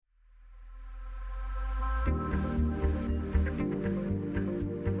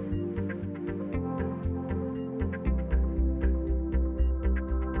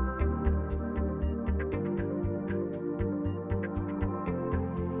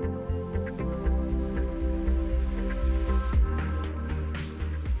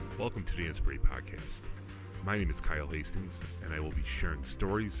to the Inspirate Podcast. My name is Kyle Hastings, and I will be sharing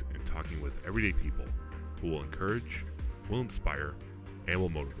stories and talking with everyday people who will encourage, will inspire, and will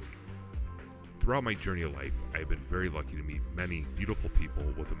motivate. Throughout my journey of life, I have been very lucky to meet many beautiful people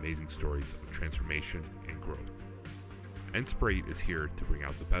with amazing stories of transformation and growth. Inspirate is here to bring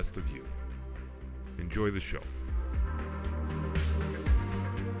out the best of you. Enjoy the show.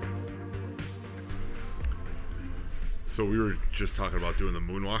 So we were just talking about doing the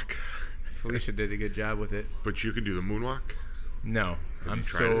moonwalk. Felicia did a good job with it. But you can do the moonwalk? No. Have I'm you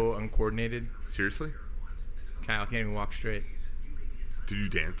tried so uncoordinated. Seriously? Kyle can't even walk straight. Did you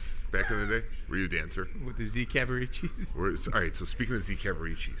dance back in the day? Were you a dancer? With the Z Cavaricis. All right, so speaking of Z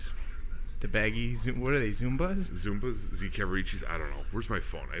Cavaricis. The baggy, what are they, Zumbas? Zumbas, Z Cavaricis, I don't know. Where's my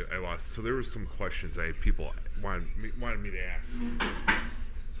phone? I lost. So there were some questions people wanted me to ask.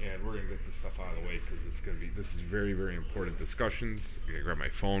 And we're going to get this stuff out of the way because this is very, very important discussions. I'm going to grab my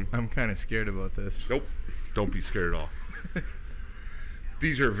phone. I'm kind of scared about this. Nope. Don't be scared at all.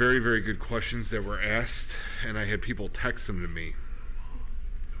 These are very, very good questions that were asked, and I had people text them to me.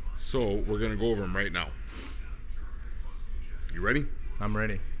 So we're going to go over them right now. You ready? I'm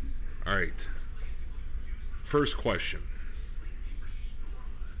ready. All right. First question.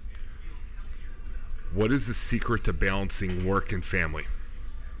 What is the secret to balancing work and family?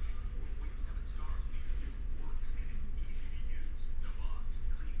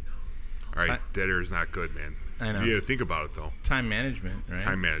 All right, dead air is not good, man. I know. You got to think about it, though. Time management, right?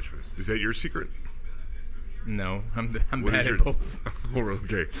 Time management. Is that your secret? No, I'm bad at both. Oh,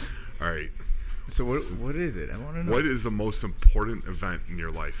 okay. All right. So what is it? I want to know. What is the most important event in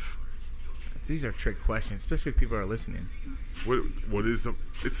your life? These are trick questions, especially if people are listening. What is the?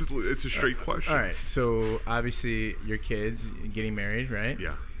 It's a straight question. All right. So obviously your kids getting married, right?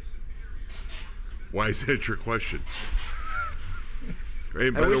 Yeah. Why is that a trick question? Hey,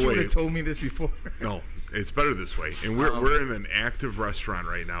 by I wish the you way, would have told me this before. No, it's better this way. And we're in an active restaurant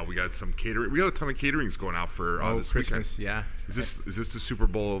right now. We got some catering. We got a ton of caterings going out for this Christmas, weekend. Yeah. Is this the Super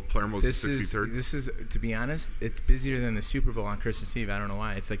Bowl of Palermo's 63rd? This is, to be honest, it's busier than the Super Bowl on Christmas Eve. I don't know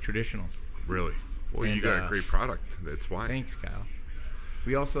why. It's like traditional. Really? Well, And, you got a great product. That's why. Thanks, Kyle.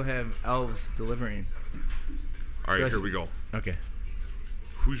 We also have elves delivering. All right, here we go. Okay.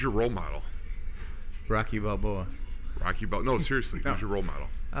 Who's your role model? Rocky Balboa. Rocky Balboa. No, seriously. No. Who's your role model?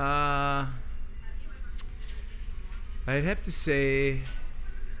 I'd have to say,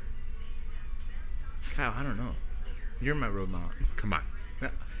 Kyle, I don't know. You're my role model. Come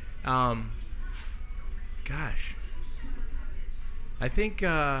on. Gosh. I think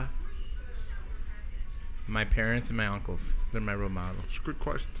my parents and my uncles, they're my role models. Those are good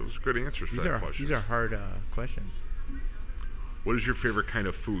questions. Those are good answers for that question. These are hard questions. What is your favorite kind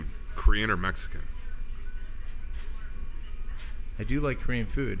of food? Korean or Mexican? I do like Korean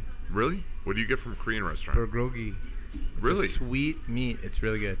food. Really? What do you get from a Korean restaurant? Bulgogi. It's Really? a sweet meat. It's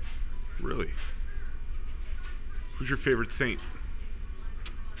really good. Really? Who's your favorite saint?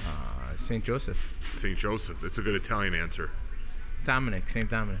 St. Joseph. St. Joseph. That's a good Italian answer. Dominic. St.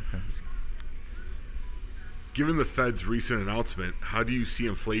 Dominic. Given the Fed's recent announcement, how do you see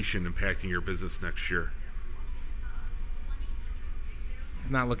inflation impacting your business next year?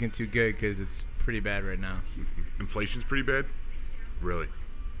 Not looking too good because it's pretty bad right now. Inflation's pretty bad? Really?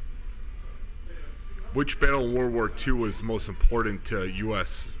 Which battle in World War II was most important to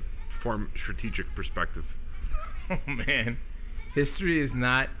U.S. from strategic perspective? Oh, man. History is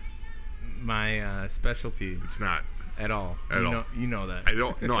not my specialty. It's not. At all. You know that. I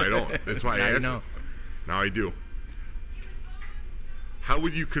don't. No, I don't. That's why I asked. Know. Now I do. How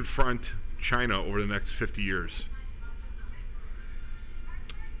would you confront China over the next 50 years?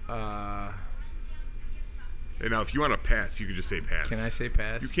 And now, if you want to pass, you can just say pass. Can I say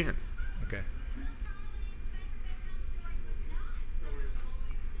pass? You can. Okay.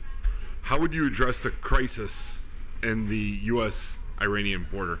 How would you address the crisis in the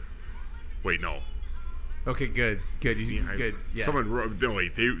U.S.-Iranian border? Wait, no. Okay, good. Good. Good. Yeah. Someone wrote. No,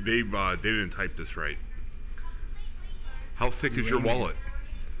 wait. They didn't type this right. How thick is your wallet?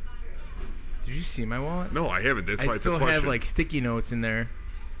 Did you see my wallet? No, I haven't. That's why it's a question. I still have like sticky notes in there.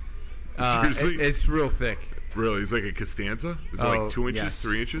 Seriously? It's real thick. Really? It's like a Costanza? Is it like 2 inches, yes.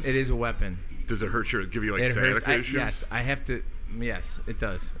 3 inches? It is a weapon. Does it hurt give you like it sciatica hurts. issues? Yes, I have to. Yes, it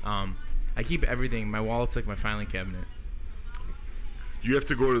does. I keep everything. My wallet's like my filing cabinet. You have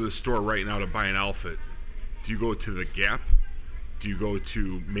to go to the store right now to buy an outfit. Do you go to the Gap? Do you go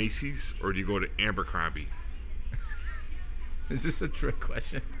to Macy's? Or do you go to Abercrombie? Is this a trick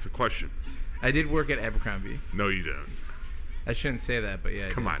question? It's a question. I did work at Abercrombie. No, you didn't. I shouldn't say that, but yeah.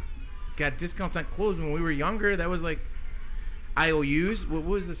 Come on. Got discounts on clothes when we were younger. That was like IOUs? What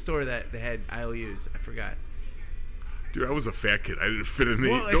was the store that had IOUs? I forgot. Dude, I was a fat kid. I didn't fit in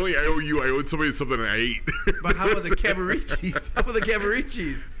Well, the only IOU. I owed somebody something and I ate. But how about the Cavaricis? How about the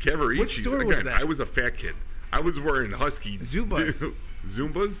Cavaricis? Cavaricis. What store Again, was that? I was a fat kid. I was wearing Husky. Zubas.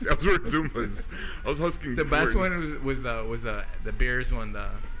 Zumbas? I was wearing Zumbas. I was Husky. The best one was the Bears one.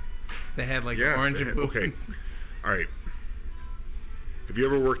 They had like orange and okay. boots. All right. Have you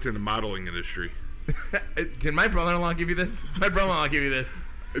ever worked in the modeling industry? Did my brother-in-law give you this? My brother-in-law give you this.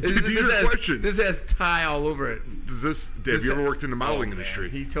 These are questions. This has tie all over it. Have you ever worked in the modeling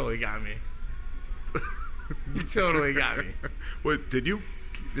industry? Man, he totally got me. He totally got me. What, did you?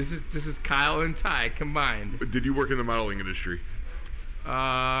 This is Kyle and Ty combined. Did you work in the modeling industry?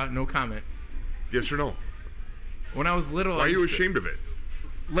 No comment. Yes or no? When I was little, Why are you ashamed of it?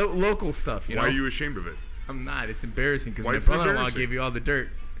 Local stuff, you know? Why are you ashamed of it? I'm not. It's embarrassing because Why my is it brother-in-law embarrassing? gave you all the dirt.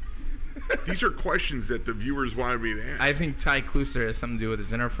 These are questions that the viewers wanted me to ask. I think Ty Kluser has something to do with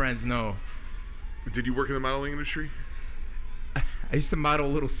this, and our friends know. Did you work in the modeling industry? I used to model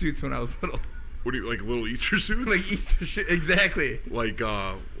little suits when I was little. What do you like? Little Easter suits? Like Easter shit. Exactly. Like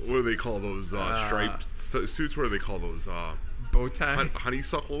what do they call those striped suits? What do they call those? Bow tie.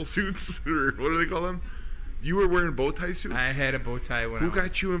 Honeysuckle suits, or what do they call them? You were wearing bow tie suits. I had a bow tie when Who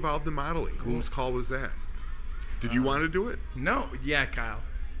got you involved in modeling? Whose call was that? Did you want to do it? No. Yeah, Kyle.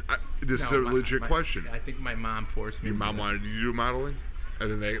 This is a legit question. I think my mom forced me. Your mom wanted you to do modeling, and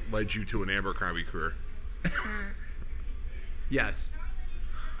then they led you to an Abercrombie career. Yes.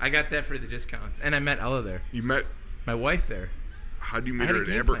 I got that for the discounts, and I met Ella there. You met my wife there. How do you meet I had her a at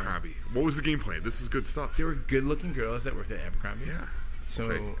game Abercrombie? What was the game plan? This is good stuff. There were good-looking girls that worked at Abercrombie. Yeah. So.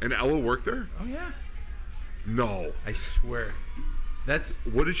 Okay. And Ella worked there? Oh yeah. No. I swear. That's.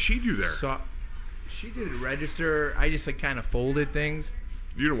 What did she do there? So, she did register. I just like kind of folded things.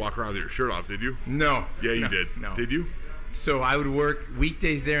 You didn't walk around with your shirt off, did you? No. Yeah, you did. No. Did you? So I would work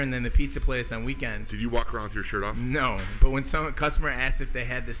weekdays there, and then the pizza place on weekends. Did you walk around with your shirt off? No, but when some customer asked if they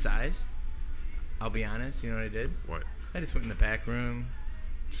had the size, I'll be honest. You know what I did? What? I just went in the back room.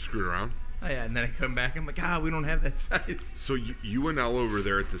 Screwed around? Oh yeah, and then I come back. I'm like, we don't have that size. So you and Ella were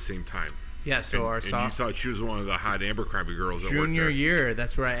there at the same time. Yeah. So and you thought she was one of the hot Abercrombie girls. That junior worked there. year.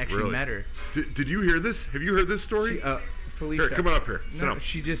 That's where I actually Really? met her. Did you hear this? Have you heard this story? Felicia. Here, come on up here. Sit down.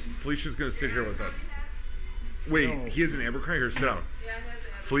 She just. Felicia's gonna sit here with us. Wait, No. he has an Abercrombie. Here, sit down. Yeah, he has an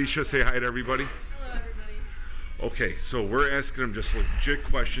Abercrombie. Felicia, say hi to everybody. Hello, everybody. Okay, so we're asking them just legit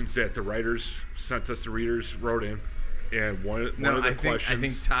questions that the writers sent us. The readers wrote in, and one of the questions I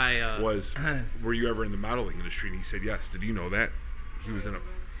think Ty was, "Were you ever in the modeling industry?" And he said yes. Did you know that he was in a?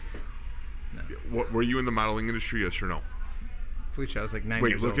 No. What were you in the modeling industry? Yes or no? Felicia, I was like 9 Wait,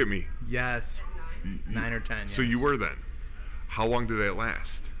 years look old. at me. Yes. 9 or 10. So yeah. you were then. How long did that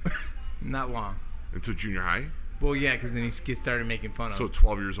last? Not long. Until junior high? Well, yeah, because then he started making fun of. So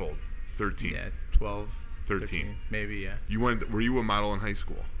 12 years old, 13. Yeah, 12, 13. maybe. Yeah. Were you a model in high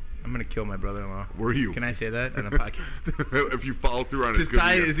school? I'm gonna kill my brother-in-law. Were you? Can I say that on a podcast? If you follow through on it, Because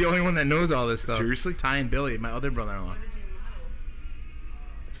Ty is the only one that knows all this stuff. Seriously? Ty and Billy, my other brother-in-law.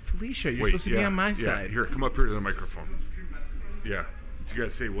 Felicia, you're Wait, supposed to be on my yeah. side. Here, come up here to the microphone. Yeah. You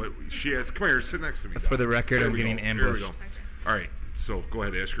gotta say what she asked. Come here, sit next to me. For Doc. the record, There I'm we getting go. ambushed. Here we go. All right. So go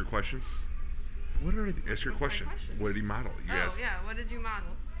ahead, ask your question. What are Ask your question. question? What did he model? You asked. Yeah, what did you model?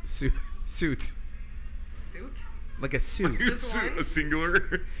 suits? Suit? Like a suit. Just one? A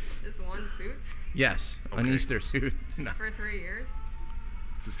singular. Just one suit? Yes, an Okay. Easter suit. No. For 3 years?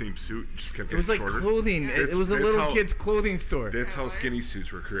 It's the same suit. Just kept It was like getting shorter. clothing. It was a That's little how- kid's clothing store. That's how What? skinny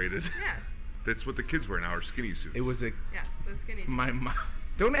suits were created. Yeah. That's what the kids wear now, are skinny suits. It was a Yes, the skinny jeans. my mom.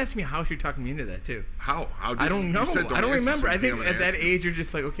 Don't ask me how she talked me into that too. How? How did I don't you know. said I don't ask me remember. I something, think I'm gonna at that ask you. age you're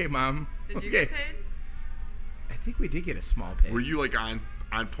just like, okay, mom. Did okay. you get paid? I think we did get a small pay. Were you like on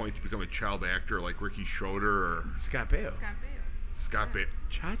point to become a child actor like Ricky Schroeder or Scott Baio? Scott Baio. Scott Baio?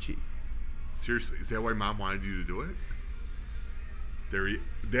 Chachi. Seriously, is that why mom wanted you to do it?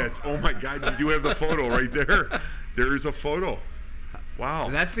 That's oh my God! You do have the photo right there. There is a photo. Wow.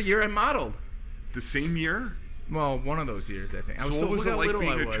 That's the year I modeled. The same year. Well, one of those years, I think. I So what was look it how like little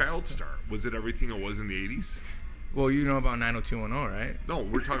being I a was. child star? Was it everything it was in the 80s? Well, you know about 90210, right? No,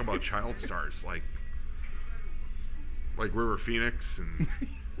 we're talking about child stars like River Phoenix and.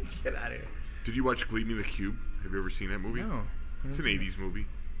 Get out of here. Did you watch Gleaming the Cube? Have you ever seen that movie? No. It's an 80s movie.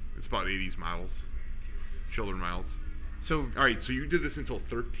 It's about 80s models. Children models. So, All right, so you did this until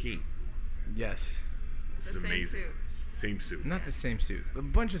 13. yes. This The is same amazing. suit. Same suit. Not the same suit. A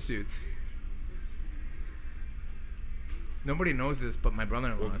bunch of suits. Nobody knows this but my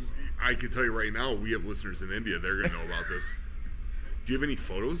brother-in-law's. I can tell you right now, we have listeners in India. They're going to know about this. Do you have any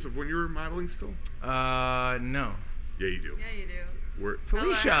photos of when you were modeling still? No. You Yeah, you do. Yeah, you do. Where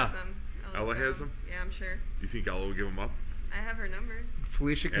Felicia. Ella has them. Ella has them? Yeah, I'm sure. You think Ella will give them up? I have her number.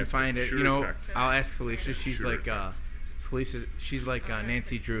 Felicia can Ask find her- it. shoot You her know, text. I'll ask Felicia. She's Shoot her like text. Felicia. She's like Oh,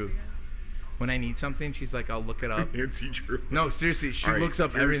 Nancy that's Drew. pretty When I need something, she's like, I'll look it up. Nancy Drew. No, seriously, she All right, looks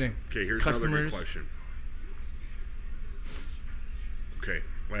up here's- everything. Okay, here's another Customers. good question. Okay,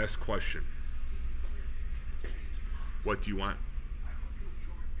 last question. What do you want?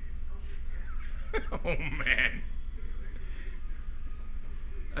 Oh man,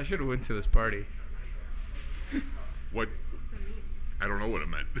 I should have went to this party. What? What's that mean? I don't know what it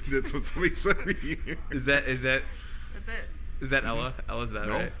meant. That's what somebody said to me. Is that That's it. Ella? Ella's that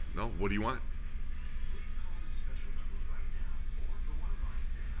No, right? no. What do you want?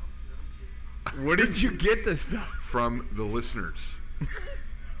 Where did you get this stuff? From the listeners.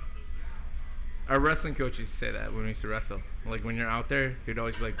 Our wrestling coach used to say that when we used to wrestle. Like when you're out there, he'd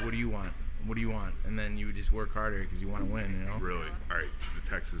always be like, "What do you want? What do you want?" And then you would just work harder because you want to win. You know. Really? All right. The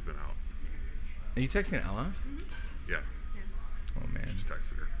text has been out. Are you texting Ella? Yeah, Oh man. just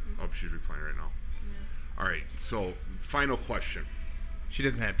texted her. Oh, she's replying right now. All right. So, final question. She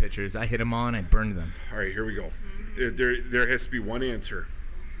doesn't have pictures. I hit them all and I burned them. All right, here we go. There has to be one answer.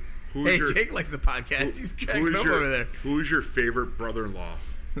 Who's Hey, your Jake likes the podcast. He's cracking who's up your, over there. Who's your favorite brother-in-law?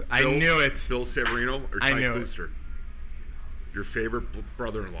 I knew it. Bill Savarino or I Ty knew it. Klooster? Your favorite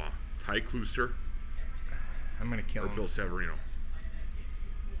brother-in-law? Ty Klooster I'm gonna kill or him. Bill Savarino?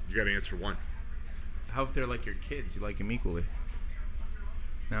 You got to answer one. How if they're like your kids? You like them equally?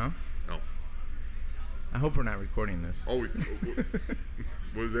 No. No. I hope we're not recording this. Oh,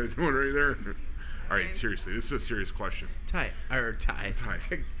 what is that doing right there? All right, Okay. seriously, this is a serious question. Ty. Ty. So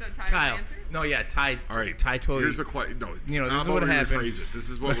Ty's Kyle. answer? No, yeah, Ty. All right, Ty totally. Here's a question. No, it's, You know, this I'm is what gonna happened. rephrase it. This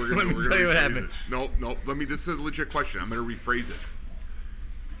is what we're gonna. Let me we're gonna tell you what rephrase happened. it. No. Let me. This is a legit question. I'm gonna rephrase it.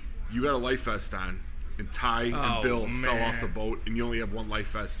 You got a life vest on, and Ty and Oh, Bill fell off man. the boat, and you only have one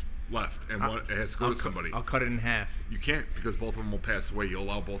life vest left, and one it has to go to somebody. I'll cut it in half. You can't because both of them will pass away. You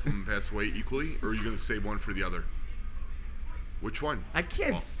allow both of them to pass away equally, or are you gonna save one for the other? Which one? I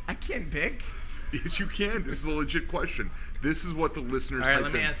can't. Well, I can't pick. yes, you can. This is a legit question. This is what the listeners. All right, typed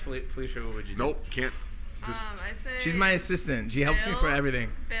let me in. ask Felicia. What would you do? Nope, can't. This, I say She's my assistant. She helps me for Bill, everything.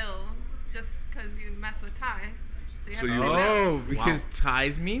 Bill, just because you mess with Ty. So have you- to do that. Oh, because Wow.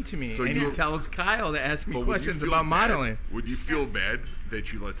 Ty's mean to me, So and you- he tells Kyle to ask me but would you questions feel about bad- modeling. Would you feel bad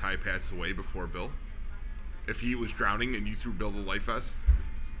that you let Ty pass away before Bill? If he was drowning and you threw Bill the life vest?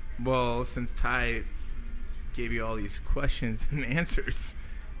 Well, since Ty gave you all these questions and answers,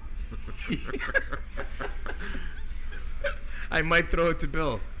 I might throw it to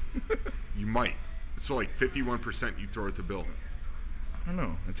Bill. You might. So like 51% you throw it to Bill. I don't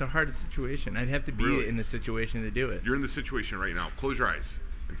know. It's a hard situation. I'd have to be Really? in the situation to do it. You're in the situation right now. Close your eyes.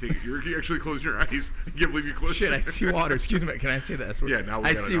 And think, you actually closing your eyes. I can't believe you closed Shit, your I see water. Excuse me. Can I say that? Yeah, now we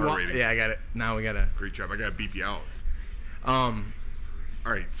I got an see R water. rating. Yeah, I got it. Now we got to. Great job. I got to beep you out. All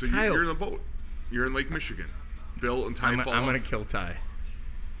All right, so Kyle. you're in the boat. You're in Lake Michigan. Bill and Ty I'm fall gonna off. kill Ty.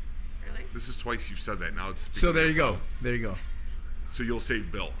 Really? This is twice you've said that. Now it's So there you go. There you go. So you'll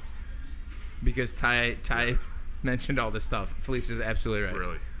save Bill. Because Ty mentioned all this stuff. Felicia's absolutely right.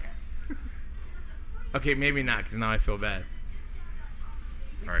 Really. Okay, maybe not, because now I feel bad.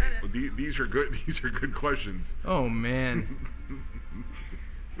 You All right. said it. Well, these are good. These are good questions. Oh man.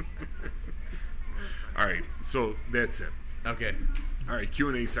 All right. So that's it. Okay. All right.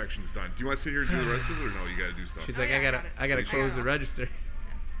 Q&A section's done. Do you want to sit here and do the rest of it, or no? You got to do stuff. She's Oh, like, yeah, I gotta I got it. close the Yeah. register.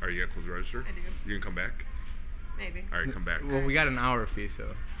 All right. You got to close the register. I do. You gonna come back? Maybe. All right. Come back. Well, we got an hour fee,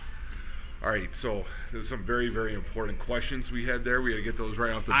 so. All right. So there's some very, very important questions we had there. We got to get those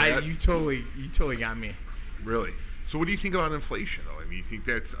right off the bat. You totally got me. Really. So what do you think about inflation, though? I mean, you think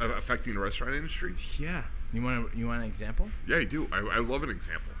that's affecting the restaurant industry? Yeah. You want an example? Yeah, I do. I love an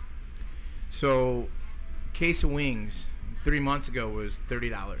example. So, case of wings 3 months ago was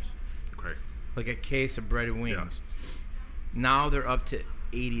 $30. Okay. Like a case of breaded wings. Yeah. Now they're up to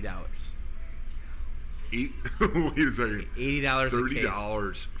 $80. Wait a second. $80 a case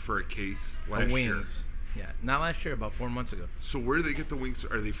 $30 for a case of last wings. year. Yeah, not last year, about 4 months ago. So where do they get the wings?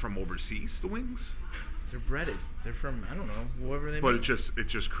 Are they from overseas? The wings? They're breaded. They're from, I don't know, wherever they But make. it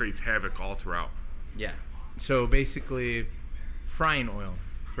just creates havoc all throughout. Yeah. So basically, frying oil,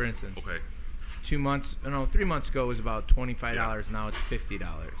 for instance. Okay. 3 months ago it was about $25. Yeah. Now it's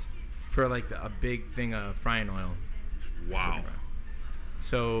 $50 for like a big thing of frying oil. Wow.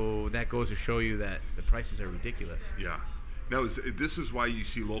 So that goes to show you that the prices are ridiculous. Yeah. Now this is why you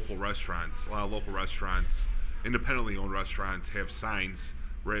see local restaurants, a lot of local restaurants, independently owned restaurants, have signs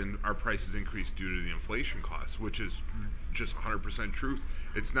when our prices increased due to the inflation costs, which is just 100% truth.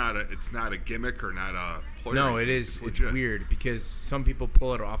 It's not a gimmick or not a ploy. No, it is. It's legit. weird because some people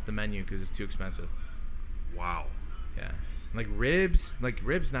pull it off the menu because it's too expensive. Wow. Yeah. Like ribs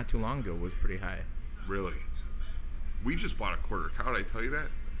not too long ago was pretty high. Really? We just bought a quarter cow. Did I tell you that?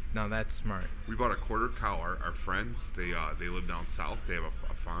 No, that's smart. We bought a quarter cow. Our friends, they live down south. They have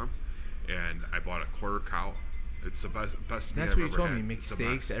a farm, and I bought a quarter cow. It's the best meat That's I've what you ever told had. me. Make It's the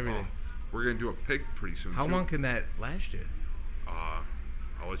steaks, best. everything. We're gonna do a pig pretty soon. How too. long can that last you?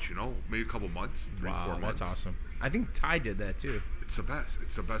 I'll let you know. Maybe a couple months, 3-4 Wow, months. that's awesome. I think Ty did that too. It's the best.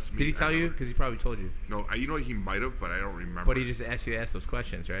 It's the best meat. Did he tell I've you? ever- Because he probably told you. No, you know he might have, but I don't remember. But he just asked you to ask those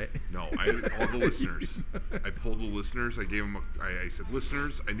questions, right? No, all the listeners. I pulled the listeners. I gave them. I said,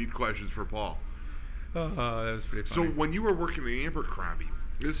 listeners, I need questions for Paul. Oh, that was pretty So funny. when you were working at Abercrombie,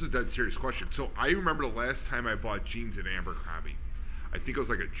 this is a dead serious question. So I remember the last time I bought jeans at Abercrombie. I think I was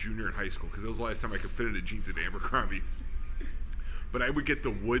like a junior in high school because that was the last time I could fit into jeans at Abercrombie. But I would get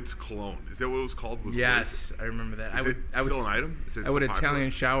the Woods cologne. Is that what it was called? Was Yes, I remember that. Woods? Is it still an item? Is it I would still popular?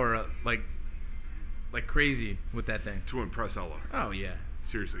 Italian shower like crazy with that thing. To impress Ella. Oh yeah,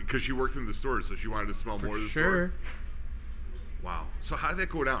 Seriously. Because she worked in the store, so she wanted to smell more of the store. sure. Wow. So how did that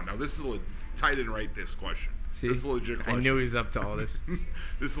go down? Now, this is Ty didn't write this question. See, This is a legit question. I knew he was up to all this.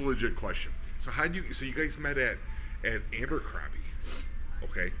 This is a legit question. So you guys met at Abercrombie,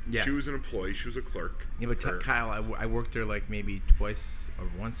 okay? Yeah. She was an employee. She was a clerk. Yeah, but Or- Kyle, I worked there like maybe twice or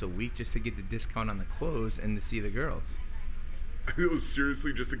once a week just to get the discount on the clothes and to see the girls. it was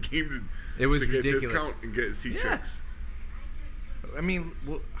seriously just a game to, It was to get ridiculous. discount and get see Yeah. chicks. I mean,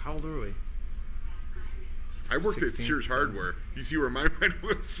 well, how old were we? I worked 16, at Sears 17. Hardware. You see where my mind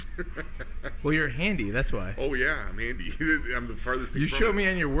was? Well, you're handy. That's why. Oh yeah, I'm handy. I'm the farthest thing You from showed it. me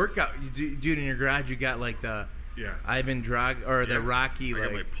on your workout, dude. In your garage, you got like the Yeah. Ivan Drag or the Yeah. Rocky. I like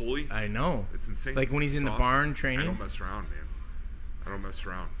got my pulley. I know. It's insane. Like when he's in It's the awesome. barn I training. don't mess around, man. I don't mess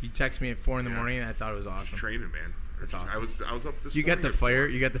around. He texted me at 4 in the Yeah. morning, and I thought it was Just awesome. training, man. That's awesome. I was up this You got morning the at 4. fire.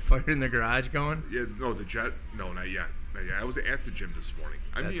 You got the fire in the garage going. Yeah, no, the jet. No, not yet. Not yet. I was at the gym this morning.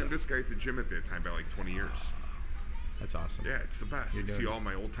 I'm That's the youngest guy at the gym at that time by like 20 years. That's awesome. Yeah, it's the best. You're You see doing it. all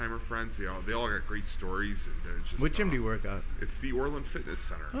my old timer friends. They all got great stories, and they're just. What gym do you work at? It's the Orland Fitness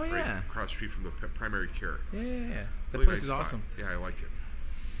Center. Oh, right yeah. across the street from the primary care. Yeah. That Really place nice is spot. awesome. Yeah, I like it.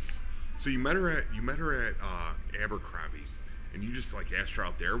 So you met her at Abercrombie, and you just like asked her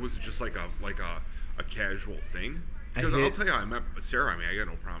out there. Was it just like a casual thing? Because I'll tell you, I met Sarah. I mean, I got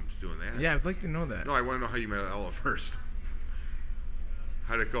no problems doing that. Yeah, I'd like to know that. No, I want to know how you met Ella first.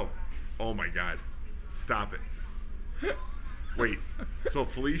 How'd it go? Oh my God! Stop it. Wait. So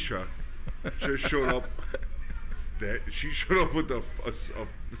Felicia just showed up. She showed up with a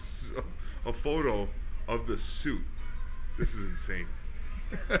photo of the suit. This is insane.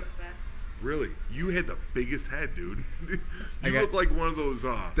 Really, you had the biggest head, dude. You look like one of those.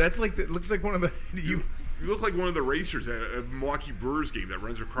 That's like looks like one of the You look like one of the racers at a Milwaukee Brewers game that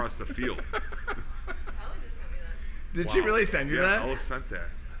runs across the field. Ella just sent me that. Did she Wow. really send you Yeah, that? Ella sent that.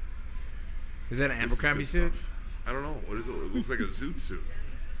 Is that an This is Abercrombie good suit? stuff. I don't know. What is it? It looks like a zoot suit.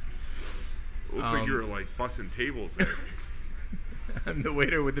 It looks like you were like bussing tables there. I'm the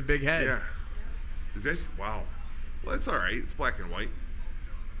waiter with the big head. Yeah. Is that wow? Well, it's all right. It's black and white.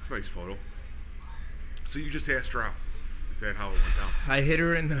 It's a nice photo. So you just asked her out. Is that how it went down? I hit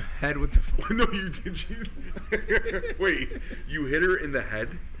her in the head with the phone. No, you did. Wait, you hit her in the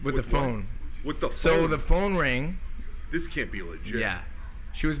head With the what? phone. With the phone. So the phone rang. This can't be legit. Yeah.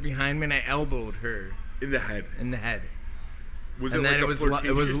 She was behind me and I elbowed her In the head. in the head. Was And it then like it a was lo-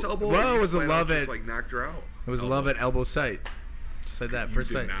 it was- flirtatious elbow? well, or it you was a flat out love just it. like knocked her out. It was Elbow. love at elbow sight. Just like that You first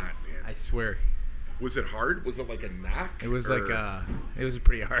did sight. not, man. I swear. Was it hard? Was it like a knock? It was or- like it was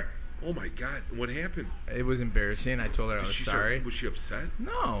pretty hard. Oh my God! What happened? It was embarrassing. I told her I Did was she sorry. Was she upset?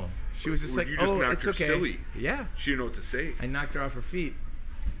 No. She was just Or like, you just oh, knocked it's her okay. silly? Yeah. She didn't know what to say. I knocked her off her feet.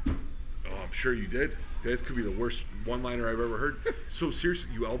 Oh, I'm sure you did. That could be the worst one-liner I've ever heard. So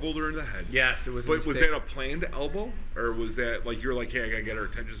seriously, you elbowed her in the head. Yes, it was. But was that a planned elbow, or was that like you're like, hey, I gotta get her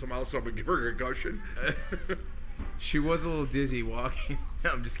attention somehow, so I'm gonna give her a concussion? She was a little dizzy walking.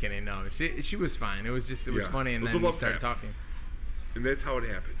 No, I'm just kidding. No, she was fine. It was just it was Yeah. funny, and It was then a we love started tap. talking. And that's how it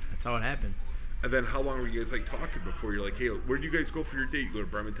happened. That's how it happened. And then how long were you guys like talking before you're like, hey, where'd you guys go for your date? You go to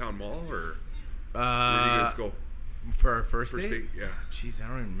Bremertown Mall, or where did you guys go? For our first First date? Yeah. Jeez, I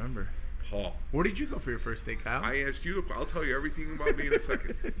don't even remember. Paul. Where did you go for your first date, Kyle? I asked you. I'll tell you everything about me in a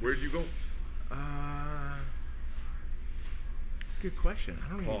second. Where did you go? Good question. I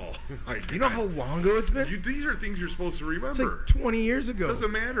don't even. Paul. My God. You know how long ago it's been? These are things you're supposed to It's remember. like 20 years ago.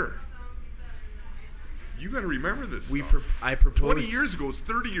 Doesn't matter. You got to remember this We stuff. I proposed 20 years ago,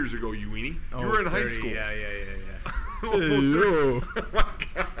 30 years ago, you weenie. Oh, you were in high 30, school. Yeah. Almost 30. Oh my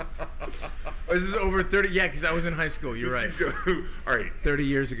God. This is over 30. Yeah, because I was in high school. You're right. All right. 30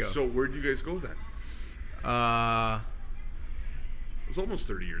 years ago. So where did you guys go then? It was almost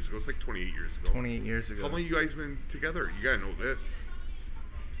 30 years ago. It's like 28 years ago. 28 years ago. How long you guys been together? You got to know this.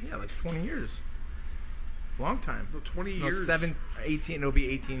 Yeah, like 20 years. Long time. No, 20 No, years. 18. It'll be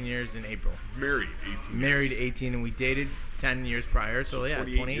 18 years in April. Married 18 Married years. 18, and we dated 10 years prior. So yeah,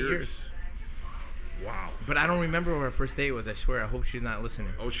 28 years. Wow. But I don't remember what our first date was. I swear. I hope she's not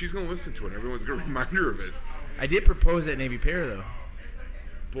listening. Oh, she's going to listen to it. Everyone's going to remind her of it. I did propose at Navy Pier, though.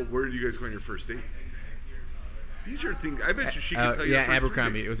 But where did you guys go on your first date? These are things. I bet you she can tell you. Yeah, the first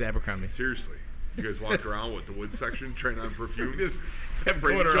Abercrombie. dates. It was Abercrombie. Seriously. You guys walk around with the wood section, trying on perfumes. Kept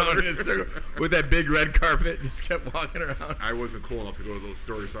spraying going each around other. in a circle with that big red carpet. Just kept walking around. I wasn't cool enough to go to those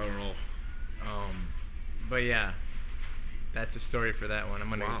stores. I don't know. But yeah, that's a story for that one. I'm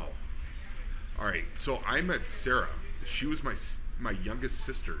gonna. Wow. All right. So I met Sarah. She was my youngest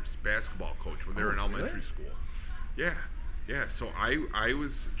sister's basketball coach when they were in elementary really? school. Yeah. Yeah. So I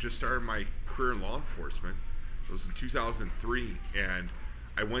was just started my career in law enforcement. It was in 2003, and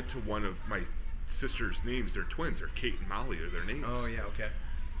I went to one of my sister's names. They're twins. They're Kate and Molly are their names. Oh yeah, okay.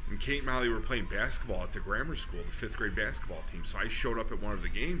 And Kate and Molly were playing basketball at the grammar school, the 5th grade basketball team. So I showed up at one of the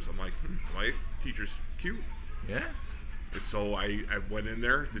games. I'm like, my teacher's cute. Yeah. And so I went in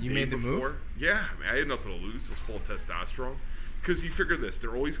there the You day made the before. move? Yeah, I mean, I had nothing to lose. I was full of testosterone. Because you figure this,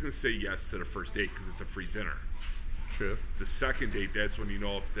 they're always going to say yes to the first date because it's a free dinner. True. The second date, that's when you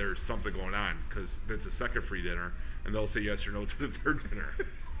know if there's something going on because that's a second free dinner, and they'll say yes or no to the third dinner.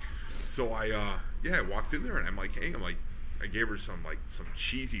 So I walked in there and I gave her some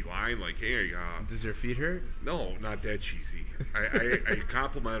cheesy line like, hey, Does your feet hurt? no, not that cheesy. I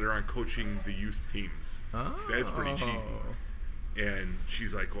complimented her on coaching the youth teams. Oh. That's pretty cheesy. And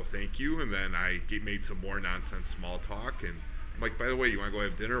she's like, well, thank you. And then I made some more nonsense small talk. And I'm like, by the way, you want to go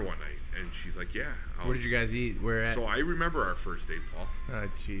have dinner one night? And she's like, yeah. Where did you guys eat? Where at? So I remember our first date, Paul. Oh,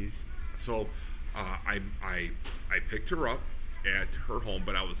 jeez. So I picked her up at her home,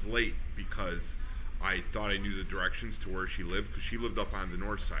 but I was late because I thought I knew the directions to where she lived because she lived up on the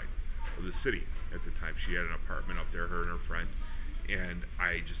north side of the city at the time. She had an apartment up there, her and her friend. And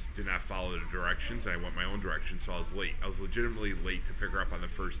I just did not follow the directions, and I went my own direction, so I was late. I was legitimately late to pick her up on the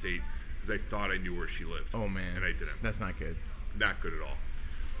first date because I thought I knew where she lived. Oh, man. And I didn't. That's not good. Not good at all.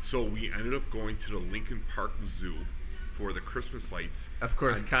 So we ended up going to the Lincoln Park Zoo for the Christmas lights. Of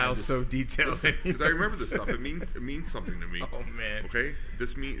course, Kyle's so detailed. Because I remember this stuff. It means something to me. Oh, man. Okay?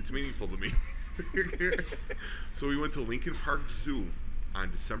 It's meaningful to me. So we went to Lincoln Park Zoo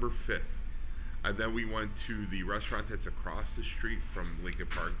on December 5th. And then we went to the restaurant that's across the street from Lincoln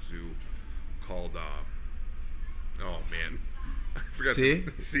Park Zoo called, oh, man. I forgot. See?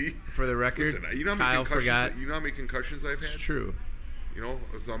 See? For the record, Listen, you know Kyle forgot. You know how many concussions I've had? It's true. You know,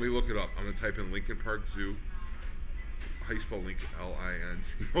 so let me look it up. I'm going to type in Lincoln Park Zoo. How you spell Lincoln?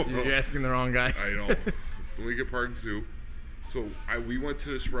 L-I-N-C. You're asking the wrong guy. I know. Lincoln Park Zoo. So we went to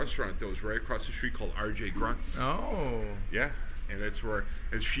this restaurant that was right across the street called R.J. Grunt's. Oh. Yeah. And that's where,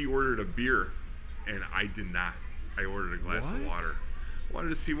 and she ordered a beer, and I did not. I ordered a glass of water. I wanted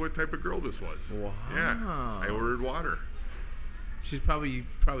to see what type of girl this was. Wow. Yeah. I ordered water. She's probably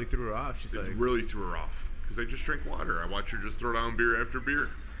threw her off. She's It like, really threw her off because I just drank water. I watched her just throw down beer after beer.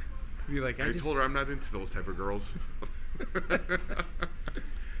 be like, I told her I'm not into those type of girls.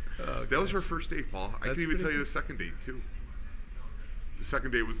 That was her first date, Paul. I can even tell you the second date, too. The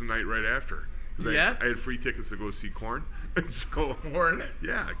second date was the night right after. Yeah? I had free tickets to go see Korn. And so, Korn?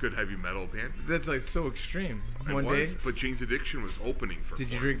 Yeah, a good heavy metal band. That's like so extreme. It was, but Jane's Addiction was opening for Did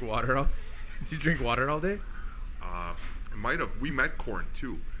Korn. you drink water all Did you drink water all day? It might have. We met Korn,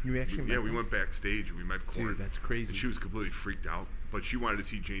 too. You actually met Yeah, them? we went backstage and we met Korn. Dude, that's crazy. And she was completely freaked out. But she wanted to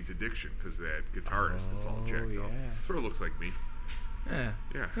see Jane's Addiction because that guitarist that's all jacked up. Sort of looks like me. Yeah.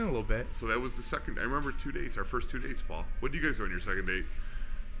 Yeah. A little bit. So that was the second. I remember 2 dates, our first 2 dates, Paul. What did you guys do on your second date?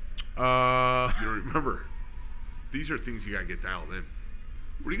 You don't remember? These are things you got to get dialed in.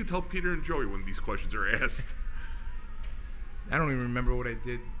 What do you tell Peter and Joey when these questions are asked? I don't even remember what I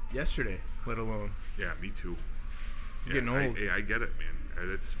did yesterday, let alone. Yeah, me too. You're getting old. I get it,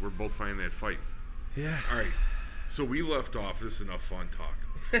 man. We're both fighting that fight. Yeah. All right. So we left off. This is enough fun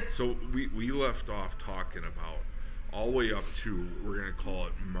talk. So we left off talking about all the way up to, we're going to call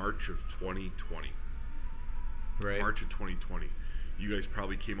it March of 2020. Right. March of 2020. You guys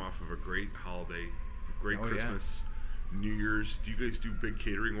probably came off of a great holiday, great Christmas, New Year's. Do you guys do big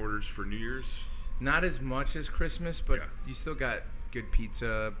catering orders for New Year's? Not as much as Christmas, but you still got good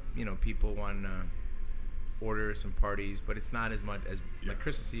pizza. You know, people want order some parties, but it's not as much as like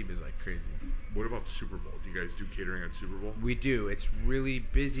Christmas Eve is like crazy. What about Super Bowl? Do you guys do catering on Super Bowl? We do. It's really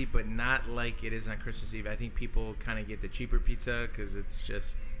busy, but not like it is on Christmas Eve. I think people kind of get the cheaper pizza because it's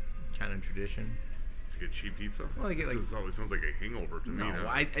just kind of tradition. To get cheap pizza? Well, they get like. It sounds like a hangover to me. No, Now.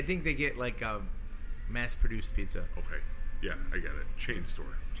 I think they get like a mass-produced pizza. Okay. Yeah, I get it. Chain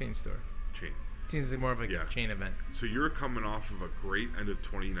store. Chain store. Chain. Seems like more of like a chain event. So you're coming off of a great end of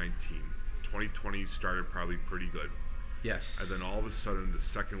 2019. 2020 started probably pretty good. Yes. And then all of a sudden, the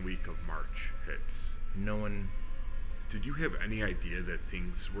second week of March hits. No one. Did you have any idea that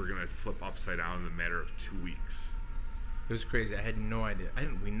things were going to flip upside down in the matter of 2 weeks? It was crazy. I had no idea.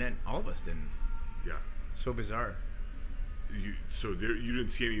 All of us didn't. Yeah. So bizarre. You didn't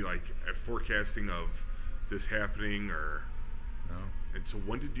see any like forecasting of this happening or. No. And so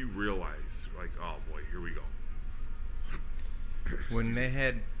when did you realize, like, oh boy, here we go? When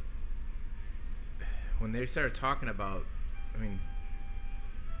they started talking about, I mean,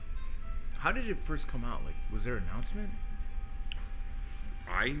 how did it first come out? Like, was there an announcement?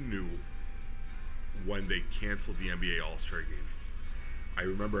 I knew when they canceled the NBA All-Star game. I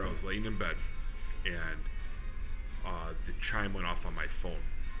remember I was laying in bed, and the chime went off on my phone,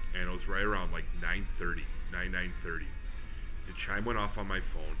 and it was right around like 9:30. The chime went off on my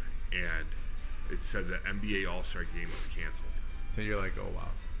phone, and it said the NBA All-Star game was canceled. So you're like, oh wow.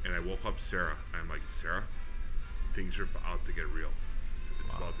 And I woke up Sarah, and I'm like, Sarah, things are about to get real.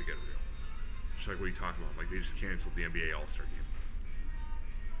 It's about to get real. She's like, what are you talking about? I'm like, they just canceled the NBA All-Star game.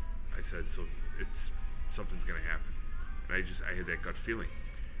 I said, so something's going to happen. And I had that gut feeling.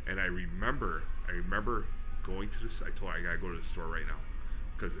 And I remember going to I told her I got to go to the store right now.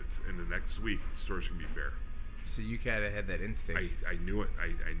 Because it's in the next week, the store's going to be bare. So you kind of had that instinct. I knew it.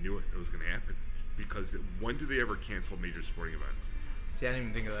 I knew it was going to happen. Because when do they ever cancel a major sporting event? See, I didn't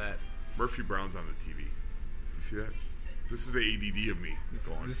even think of that. Murphy Brown's on the TV. You see that? This is the ADD of me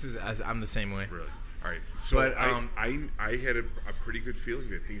going. I'm the same way. Really? All right. So but, I had a pretty good feeling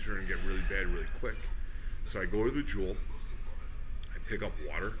that things were going to get really bad really quick. So I go to the Jewel. I pick up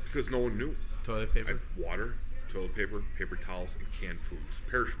water because no one knew. Toilet paper? Water, toilet paper, paper towels, and canned foods.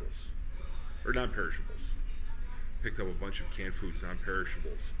 Perishables. Or non-perishables. Picked up a bunch of canned foods,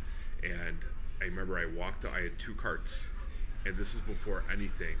 non-perishables. And I remember I had 2 carts. And this is before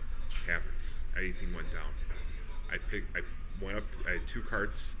anything happens. Anything went down. I had 2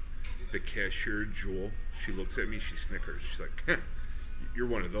 carts. The cashier, Jewel, she looks at me, she snickers. She's like, you're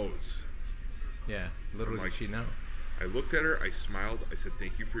one of those. Yeah, little did she know. I looked at her, I smiled, I said,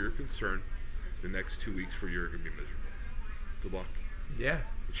 thank you for your concern. The next 2 weeks for you are going to be miserable. Good luck. Yeah.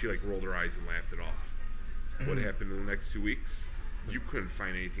 And she like rolled her eyes and laughed it off. What happened in the next 2 weeks? You couldn't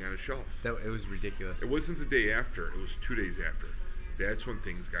find anything on a shelf. It was ridiculous. It wasn't the day after, it was 2 days after. That's when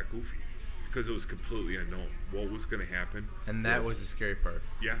things got goofy. Because it was completely unknown. What was going to happen? And that was the scary part.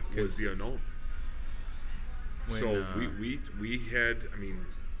 Yeah, was the unknown. So we had, I mean,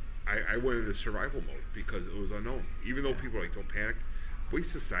 I went into survival mode because it was unknown. Even though people are like, don't panic. The way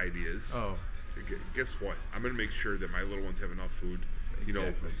society is, guess what? I'm going to make sure that my little ones have enough food.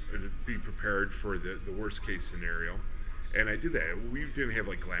 Exactly. Be prepared for the worst case scenario. And I did that. We didn't have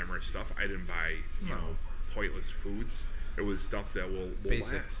like glamorous stuff. I didn't buy, you know, pointless foods. It was stuff that will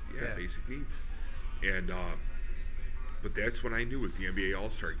last. Yeah, basic needs. And but that's when I knew was the NBA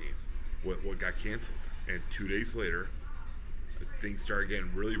All-Star game. What got canceled. And 2 days later, things started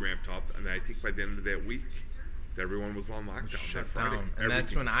getting really ramped up. And I think by the end of that week, everyone was on lockdown. Shut down. And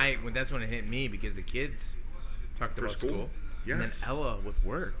that's when it hit me because the kids talked about school. Yes. And then Ella with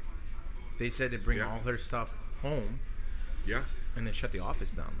work. They said to bring all her stuff home. Yeah. And they shut the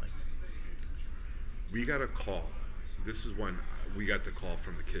office down. Like, we got a call. This is when we got the call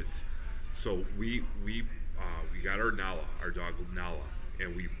from the kids. So we got our Nala, our dog Nala,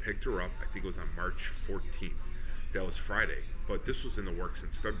 and we picked her up. I think it was on March 14th. That was Friday. But this was in the works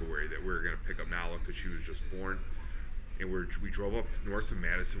since February that we were going to pick up Nala because she was just born. And we drove up to north of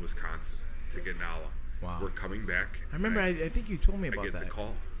Madison, Wisconsin to get Nala. Wow. We're coming back. I remember, I think you told me about that. I get the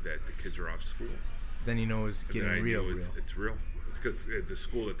call that the kids are off school. Then you know it's getting real. It's real. Because the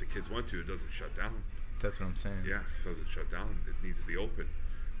school that the kids went to, it doesn't shut down. That's what I'm saying. Yeah, it doesn't shut down. It needs to be open.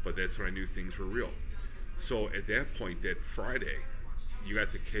 But that's when I knew things were real. So at that point, that Friday, you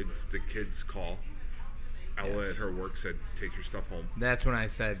got the kids call. Ella at her work said, take your stuff home. That's when I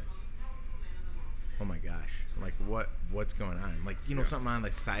said, oh my gosh. Like, what's going on? Like, something on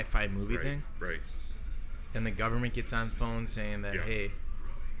like sci-fi movie thing? Right. And the government gets on phone saying that, hey,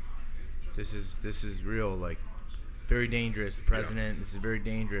 this is real, like, very dangerous. The president, this is very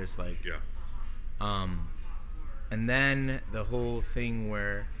dangerous. Like, yeah. And then the whole thing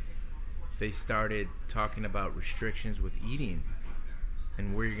where they started talking about restrictions with eating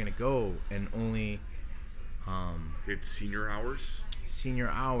and where you're gonna go, and only it's senior hours. Senior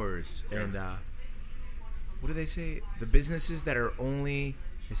hours, Yeah. and what do they say? The businesses that are only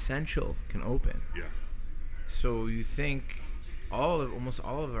essential can open. Yeah. So you think almost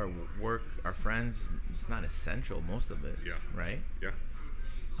all of our work, our friends, it's not essential, most of it. Yeah. Right? Yeah.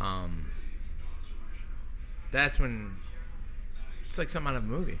 That's when it's like something out of a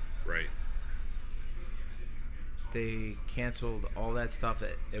movie. Right. They canceled all that stuff.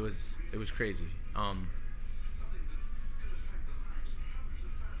 It was crazy.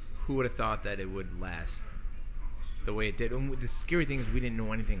 Who would have thought that it would last the way it did? And the scary thing is we didn't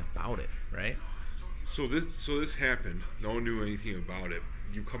know anything about it, right? So this happened. No one knew anything about it.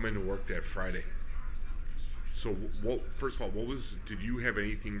 You come into work that Friday. So first of all, did you have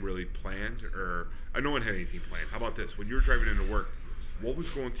anything really planned, or no one had anything planned? How about this? When you were driving into work, what was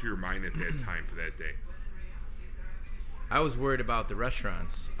going through your mind at that time for that day? I was worried about the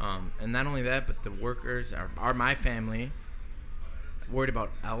restaurants, and not only that, but the workers are my family. Worried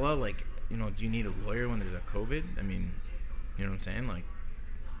about Ella, like, you know, do you need a lawyer when there's a COVID? I mean, you know what I'm saying? Like,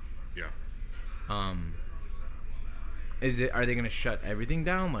 yeah. Are they going to shut everything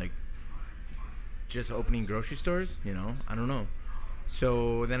down? Like, just opening grocery stores? You know, I don't know.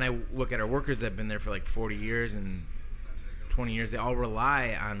 So then I look at our workers that have been there for like 40 years and 20 years. They all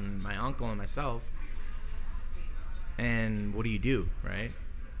rely on my uncle and myself. And what do, right?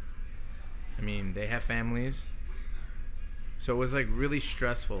 I mean, they have families. So it was like really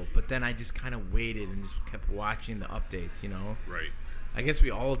stressful. But then I just kind of waited and just kept watching the updates, you know? Right. I guess we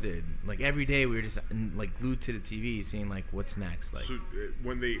all did. Like every day we were just like glued to the TV seeing like what's next. Like, so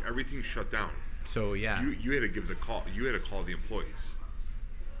when everything shut down. So yeah. You had to give the call. You had to call the employees.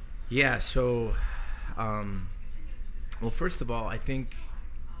 Yeah, so well, first of all, I think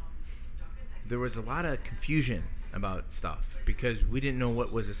there was a lot of confusion about stuff because we didn't know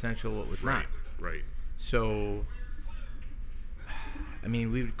what was essential, what was not. Right. So, I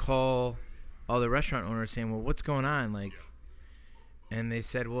mean, we would call all the restaurant owners saying, well, what's going on? Like, and they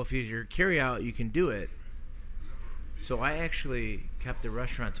said, well, if you're carry-out, you can do it. So I actually kept the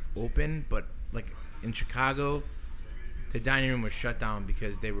restaurants open, but, like, in Chicago, the dining room was shut down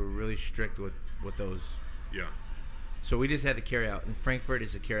because they were really strict with those. Yeah. So we just had the carry-out. In Frankfurt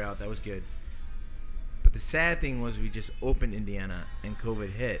is the carry-out. That was good. But the sad thing was we just opened Indiana, and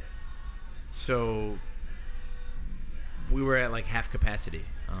COVID hit. So we were at, like, half capacity.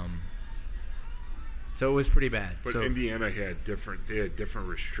 So it was pretty bad. But so Indiana had different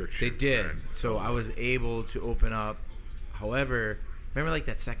restrictions. They did. So I was able to open up. However, remember like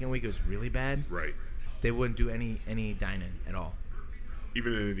that second week it was really bad? Right. They wouldn't do any dine-in at all.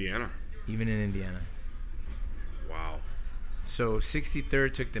 Even in Indiana? Even in Indiana. Wow. So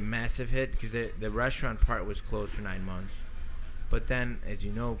 63rd took the massive hit because the restaurant part was closed for 9 months. But then, as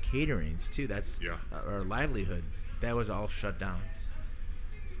you know, caterings too. That's our livelihood. That was all shut down.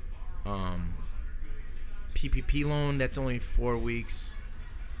 PPP loan, that's only 4 weeks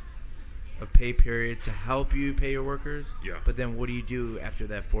of pay period to help you pay your workers. Yeah. But then what do you do after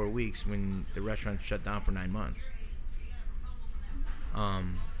that 4 weeks when the restaurant's shut down for 9 months?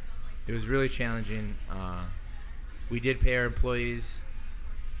 It was really challenging. We did pay our employees.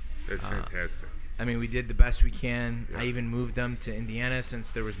 That's fantastic. I mean, we did the best we can. Yeah. I even moved them to Indiana since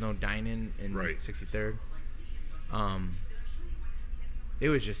there was no dine-in in Right. 63rd. It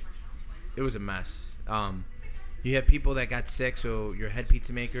was a mess. You have people that got sick, so your head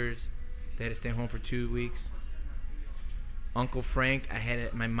pizza makers, they had to stay home for 2 weeks. Uncle Frank,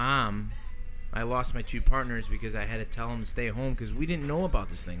 my mom, I lost my 2 partners because I had to tell them to stay home because we didn't know about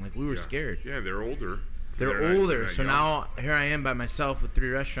this thing. Like, we were scared. Yeah, they're older. They're older. They're not so young. now here I am by myself with 3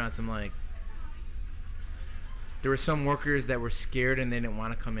 restaurants. I'm like, there were some workers that were scared and they didn't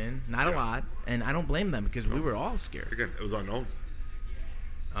want to come in. Not a lot. And I don't blame them because we were all scared. Again, it was unknown.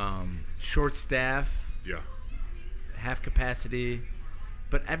 Short staff. Yeah. Half capacity.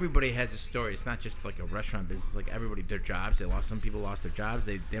 But everybody has a story. It's not just like a restaurant business. Like everybody, their jobs. Some people lost their jobs.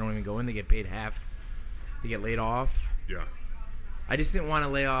 They don't even go in. They get paid half. They get laid off. Yeah. I just didn't want to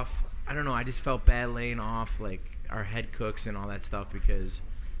lay off. I don't know. I just felt bad laying off like our head cooks and all that stuff because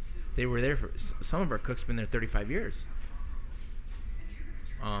they were there for. Some of our cooks been there 35 years.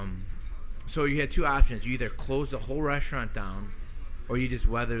 So you had 2 options. You either close the whole restaurant down, or you just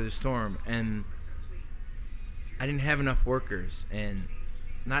weather the storm. And I didn't have enough workers. And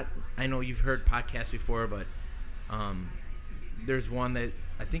I know you've heard podcasts before, but there's one that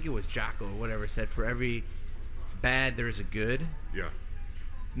I think it was Jocko or whatever said, for every bad there's a good. Yeah.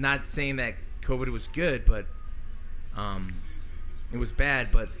 Not saying that COVID was good, but it was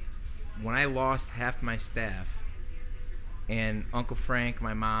bad. But when I lost half my staff, and Uncle Frank,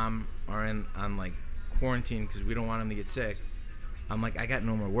 my mom, are on like quarantine because we don't want them to get sick. I'm like, I got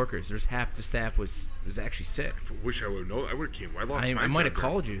no more workers. There's half the staff was actually sick. Wish I would have known. I would have came. I lost. I might have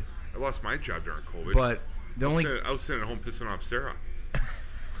called you. I lost my job during COVID. But I was sitting at home pissing off Sarah.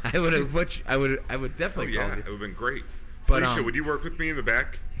 I would have. I would definitely called you. It would have been great. But Felicia, would you work with me in the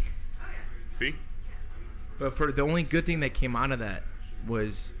back? Oh, yeah. See? But for the only good thing that came out of that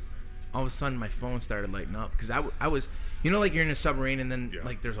was all of a sudden my phone started lighting up because I was, like you're in a submarine and then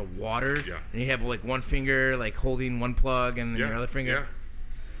like there's a water and you have like one finger like holding one plug and your other finger,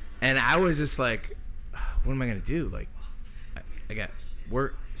 and I was just like, what am I gonna do? Like, I got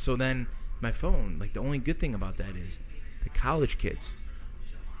work. So then my phone, like the only good thing about that is the college kids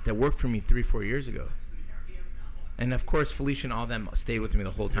that worked for me 3-4 years ago, and of course Felicia and all them stayed with me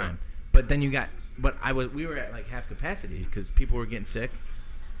the whole time. But then we were at like half capacity because people were getting sick.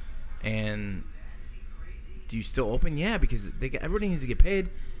 And do you still open? Yeah, because everybody needs to get paid.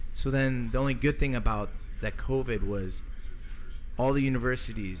 So then the only good thing about that COVID was all the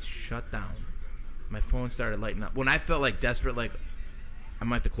universities shut down. My phone started lighting up. When I felt like desperate, like I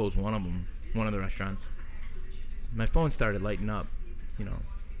might have to close one of the restaurants, my phone started lighting up.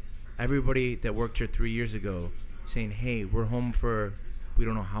 Everybody that worked here 3 years ago saying, hey, we're home for we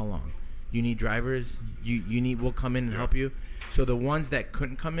don't know how long. You need drivers? We'll come in and help you. So the ones that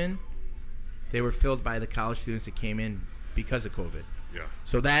couldn't come in, they were filled by the college students that came in because of COVID. Yeah.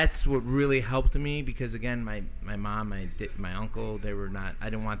 So that's what really helped me because, again, my mom, my uncle, they were not – I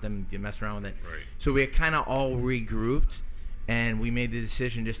didn't want them to mess around with it. Right. So we kind of all regrouped, and we made the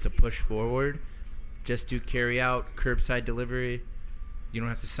decision just to push forward, just to carry out curbside delivery. You don't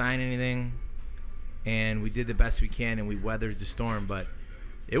have to sign anything. And we did the best we can, and we weathered the storm. But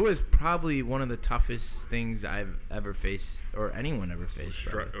it was probably one of the toughest things I've ever faced or anyone ever faced.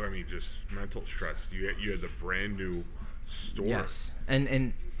 Just mental stress. You had the brand new store. Yes.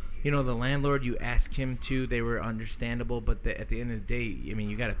 And the landlord, you ask him to, they were understandable, but at the end of the day,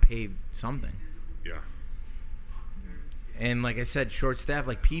 you got to pay something. Yeah. And like I said, short staff,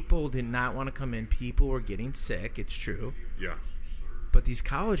 like people did not want to come in. People were getting sick. It's true. Yeah. But these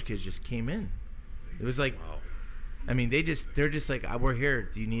college kids just came in. It was like, wow. They're just like, we're here.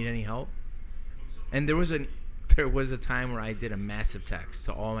 Do you need any help? And there was a time where I did a massive text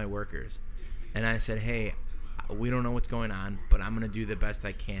to all my workers, and I said, hey, we don't know what's going on, but I'm going to do the best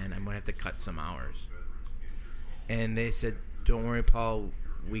I can. I'm going to have to cut some hours. And they said, don't worry, Paul,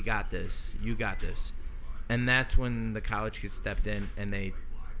 we got this. You got this. And that's when the college kids stepped in, and they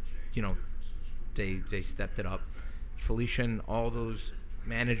stepped it up. Felicia and all those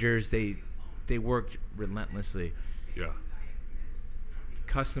managers, they worked relentlessly. Yeah.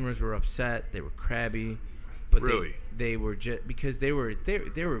 Customers were upset. They were crabby. But really? They were just because they were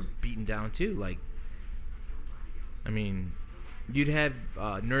beaten down too. Like, you'd have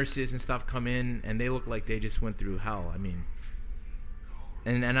nurses and stuff come in, and they looked like they just went through hell.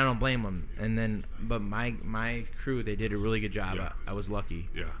 And I don't blame them. But my crew, they did a really good job. Yeah. I was lucky.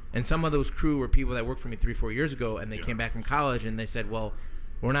 Yeah. And some of those crew were people that worked for me 3-4 years ago, and they came back from college, and they said, well,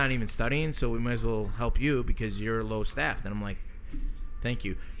 we're not even studying, so we might as well help you because you're low staffed. And I'm like, thank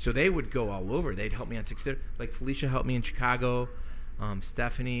you. So they would go all over. They'd help me on 6. Like Felicia helped me in Chicago,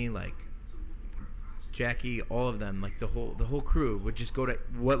 Stephanie, like Jackie, all of them, like the whole crew would just go to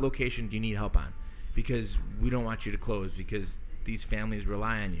what location do you need help on, because we don't want you to close because these families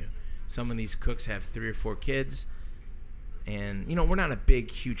rely on you. Some of these cooks have 3 or 4 kids. And, we're not a big,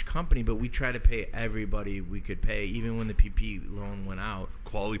 huge company, but we try to pay everybody we could pay, even when the PP loan went out.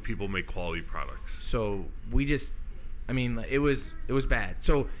 Quality people make quality products. So we just, it was bad.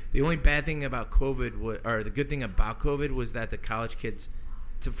 So the only bad thing about COVID, or the good thing about COVID, was that the college kids,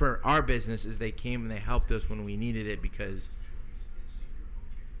 for our business, is they came and they helped us when we needed it because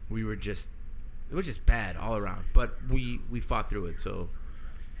it was just bad all around. But we fought through it, so.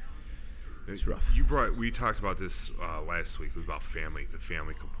 It's rough. We talked about this last week. It was about family, the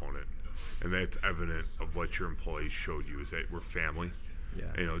family component, and that's evident of what your employees showed you is that we're family.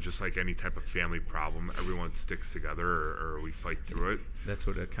 Yeah. Just like any type of family problem, everyone sticks together, or we fight through it. That's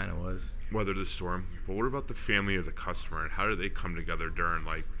what it kind of was. Weather the storm. But what about the family of the customer, and how do they come together during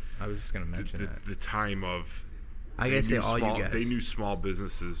I was just gonna mention that the time of. I gotta say, all you guys. They knew small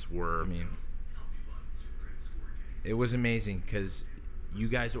businesses were. It was amazing because you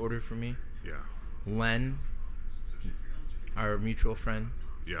guys ordered for me. Yeah. Len, our mutual friend.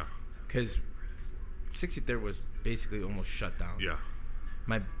 Yeah. Because 63rd was basically almost shut down. Yeah.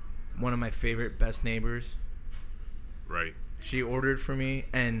 One of my favorite best neighbors. Right. She ordered for me,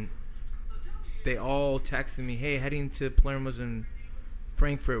 and they all texted me, "Hey, heading to Palermo's in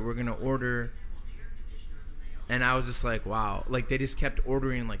Frankfurt. We're gonna order." And I was just like, "Wow!" Like they just kept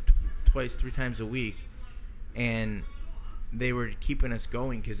ordering like twice, 3 times a week, and they were keeping us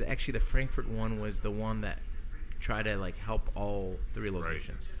going because actually the Frankfurt one was the one that tried to like help all 3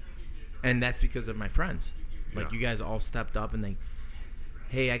 locations, and that's because of my friends. Like you guys all stepped up and they,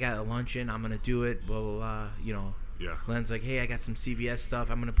 "Hey, I got a luncheon. I'm gonna do it." Blah blah blah. You know. Yeah. Len's like, "Hey, I got some CVS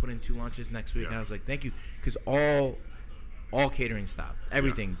stuff. I'm gonna put in 2 lunches next week." And I was like, "Thank you," because all catering stopped.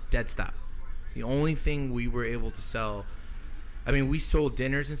 Everything dead stop. The only thing we were able to sell, I mean, we sold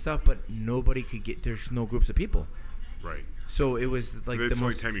dinners and stuff, but nobody could get. There's no groups of people. Right. So it was like that's the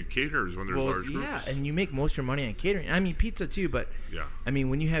only most time you cater is when there's large groups. Yeah, and you make most of your money on catering. I mean, pizza too, but I mean,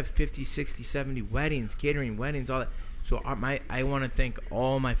 when you have 50, 60, 70 weddings, catering weddings, all that. So I want to thank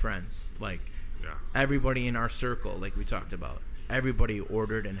all my friends, like everybody in our circle, like we talked about. Everybody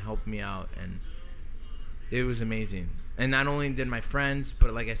ordered and helped me out, and it was amazing. And not only did my friends,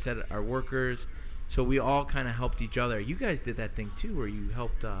 but like I said, our workers. So we all kind of helped each other. You guys did that thing too, where you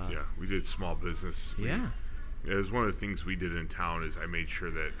helped. We did small business. It was one of the things we did in town. Is I made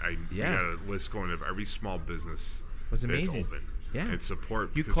sure that we had a list going of every small business was amazing. That's open. Yeah, and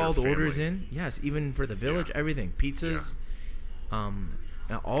support. You called orders in. Yes, even for the village, everything, pizzas.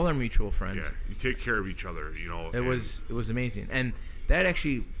 All our mutual friends. Yeah, you take care of each other. You know, it was amazing, and that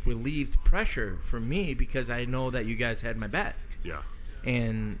actually relieved pressure for me because I know that you guys had my back. Yeah,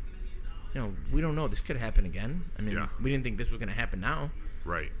 and you know, we don't know. This could happen again. I mean, we didn't think this was going to happen now.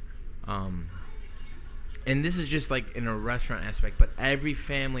 Right. And this is just like in a restaurant aspect, but every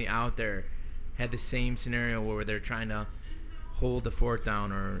family out there had the same scenario where they're trying to hold the fort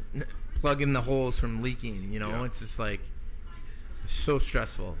down or plug in the holes from leaking. You know, it's just like it's so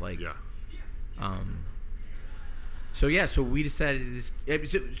stressful. Like, so we decided this.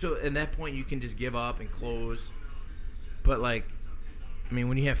 So at that point, you can just give up and close. But like, I mean,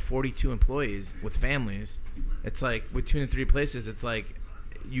 when you have 42 employees with families, it's like with 2 and 3 places, it's like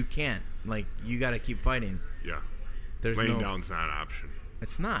you can't. Like, you got to keep fighting. Yeah. There's laying down's not an option.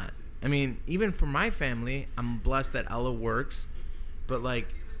 It's not. I mean, even for my family, I'm blessed that Ella works, but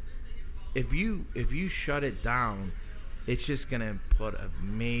like, if you shut it down, it's just gonna put a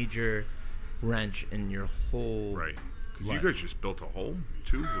major wrench in your whole life. You guys just built a home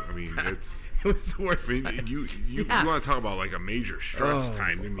too. I mean, it's it was the worst. I mean, time. you want to talk about like a major stress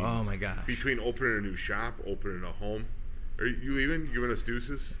time? I mean, oh my gosh! Between opening a new shop, opening a home, are you leaving? You giving us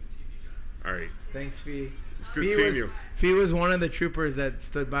deuces? All right. Thanks, Fee. It's good seeing you. Fee was one of the troopers that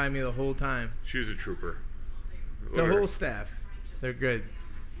stood by me the whole time. She was a trooper. The whole staff. They're good.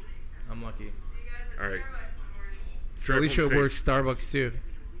 I'm lucky. All right. Felicia works Starbucks too.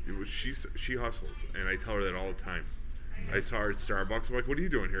 She hustles, and I tell her that all the time. I saw her at Starbucks. I'm like, "What are you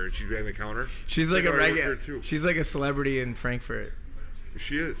doing here?" And she's behind the counter. She's like a regular. She's like a celebrity in Frankfurt.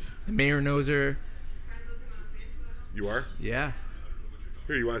 She is. The mayor knows her. You are? Yeah.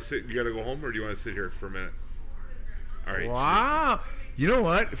 Here, you want to sit? You got to go home, or do you want to sit here for a minute? All right. Wow. You know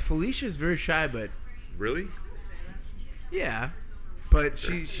what? Felicia's very shy, but really? Yeah. But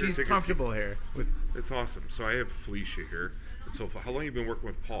she's comfortable here. It's awesome. So I have Felicia here. And so how long have you been working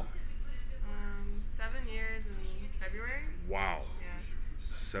with Paul? 7 years in February. Wow. Yeah.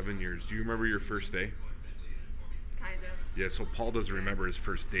 7 years. Do you remember your first day? Kind of. Yeah. So Paul doesn't remember his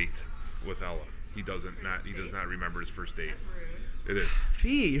first date with Ella. He does not remember his first date. That's rude. It is.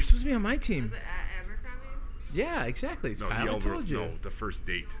 Fee, you're supposed to be on my team. Was it at Abercrombie? Yeah, exactly. No, I told you. No, the first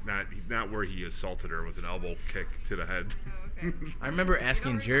date. Not where he assaulted her with an elbow kick to the head. Oh, okay. I remember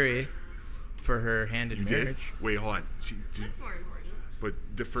asking Jerry for her hand in marriage. Did? Wait, hold on. That's more important. But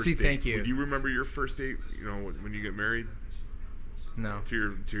the first date. Thank you. Do you remember your first date? You know, when you get married? No.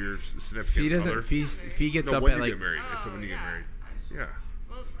 To your significant other? Fee gets up when at you like. get married. That's when you get married. Yeah.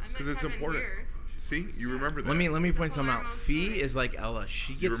 Well, because it's important. Here. See, you remember that. Let me point something out. Fee is like Ella.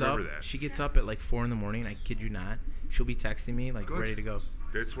 She gets up. That. She gets up at like 4 a.m. I kid you not. She'll be texting me like ready to go.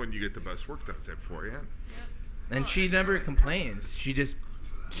 That's when you get the best work done. It's at 4 a.m. Yep. And she never complains.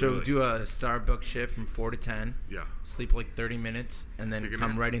 She'll do a Starbucks shift from 4 to 10. Yeah. Sleep like 30 minutes and then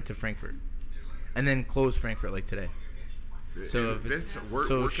come right into Frankfurt, and then close Frankfurt like today. So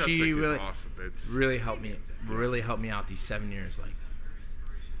she really awesome. really helped me. Really helped me out these 7 years. Like.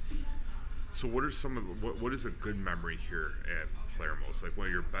 So what are some of what is a good memory here at Palermo's? Like one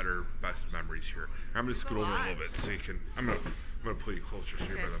of your best memories here. I'm gonna scoot over a little bit so you can. I'm gonna pull you closer so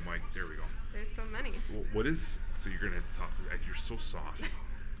you're by the mic. There we go. There's so many. What is? So you're gonna have to talk. You're so soft.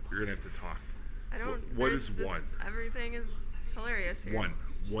 You're gonna have to talk. I don't. What is one? Everything is hilarious here. One.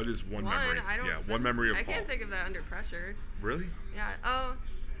 What is one memory? One memory of Paul. I can't think of that under pressure. Really? Yeah. Oh.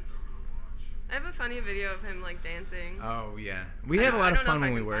 I have a funny video of him like dancing. Oh yeah, we have a lot of fun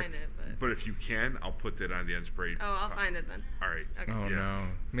when we work. Find it, but But if you can, I'll put that on the Unspray. I'll find it then. All right. Okay. Oh Yeah. no,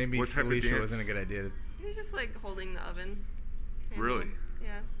 maybe What type of Felicia dance? wasn't a good idea. He was just like holding the oven. handle. Really?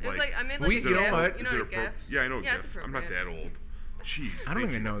 Yeah. It was Like- like I made We- like a you GIF. know what? You Is know it what a GIF? Yeah, I know Yeah, it's GIF. I'm not that appropriate. old. Jeez. I don't thank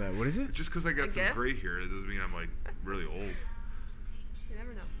even you. know that. What is it? Just because I got A some GIF? gray hair, it doesn't mean I'm like really old. You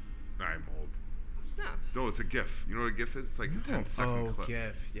never know. I'm old. No. No, it's a GIF. You know what a GIF is? It's like a 10-second clip.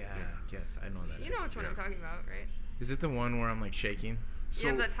 GIF. Yeah, Yeah. GIF. I know that. You know which one I'm Yeah. talking about, right? Is it the one where I'm like shaking? So,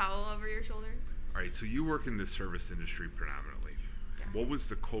 You have the towel over your shoulder. all right. So you work in the service industry predominantly. Yes. What was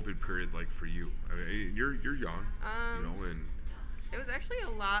the COVID period like for you? I mean, you're young, you know, and It was actually a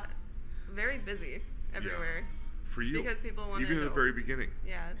lot, very busy everywhere. for you, Because people wanted even at the to- very beginning,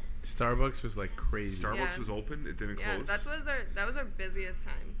 Yeah. Starbucks was like crazy. Starbucks Yeah. was open. It didn't Yeah, close. that was our busiest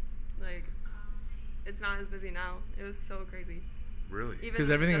time. Like, it's not as busy now. It was so crazy. Really? Even Because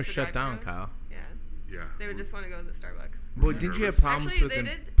with everything was just the shut down, drive-thru. Kyle. Yeah. Yeah. They would just want to go to the Starbucks. Well, Yeah. didn't you have Nervous. problems Actually, with they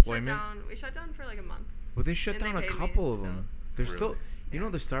did employment? shut down. We shut down for like a month. Well, they shut And they down a paid me couple of still. them. There's Really? still, you know,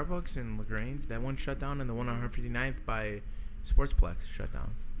 Yeah. the Starbucks in LaGrange. That one shut down, and the one on 159th by Sportsplex shut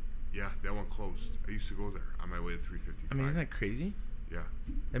down. Yeah, that one closed. I used to go there on my way to 355. I mean, isn't that crazy? Yeah.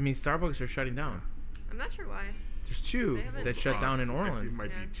 I mean, Starbucks are shutting down. I'm not sure why. There's two They haven't- that shut down in I think it Orland.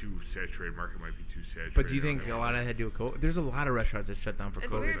 might Yeah. be too saturated. Market might be too saturated. But do you I don't think know. a lot of that had to do with COVID? There's a lot of restaurants that shut down for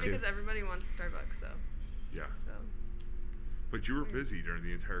It's COVID weird too. because everybody wants Starbucks, though. Yeah. So, But you were busy during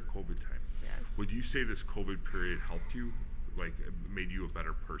the entire COVID time. yeah. Would you say this COVID period helped you? Like, it made you a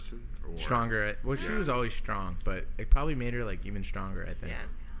better person? Or Stronger. Well, she Yeah. was always strong, but it probably made her like even stronger. I think. Yeah.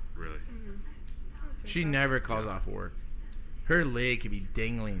 Really? I would say She so. never calls off work. Her leg could be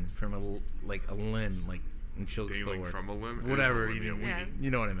dangling from a limb, like, and she'll still Dangling work. from a limb? It is Whatever, a limb, you know, Yeah. you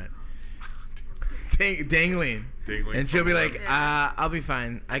know what I meant. Dangling. Dangling And she'll from be a like, limb. Yeah. I'll be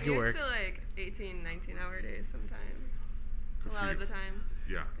fine. I I'm can used work. to like 18, 19-hour days sometimes. Good A for lot of you. the time.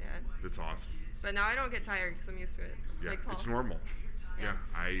 Yeah. Yeah. That's awesome. But now I don't get tired because I'm used to it. Yeah. Like Paul. It's normal. Yeah.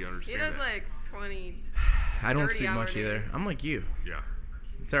 Yeah. I He understand does that. like 20. I don't 30 sleep hour much either. days. I'm like you. Yeah.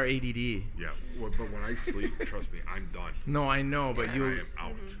 It's our ADD. Yeah. Well, but when I sleep, trust me, I'm done. No, I know, but Yeah. I you. am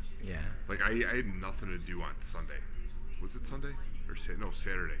out. Yeah. Like, I had nothing to do on Sunday. Was it Sunday? Or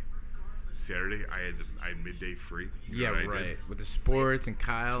Saturday. Saturday, I had midday free. You know Yeah, what I did? right. With the sports and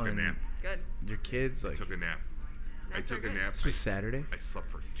Kyle Took a and nap. Good. your kids, I like. took a nap. I Naps are took a good. nap. This was Saturday. I slept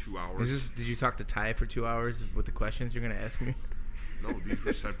for 2 hours. Did you talk to Ty for 2 hours with the questions you're gonna ask me? No, these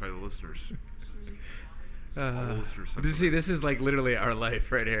were sent by the listeners. All the listeners sent This is like literally our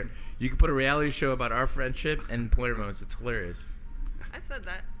life right here. You can put a reality show about our friendship and Palermo's. It's hilarious. I've said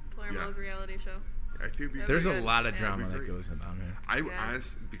that. Palermo's reality show. I think it'd be There's a good. lot of Yeah. drama That'd that be great. goes on down here. I Yeah.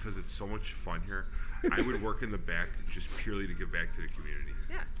 honestly, because it's so much fun here, I would work in the back just purely to give back to the community.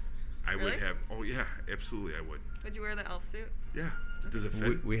 Yeah. I would Really? have. Oh yeah, absolutely, I would. Would you wear the elf suit? Yeah. Does it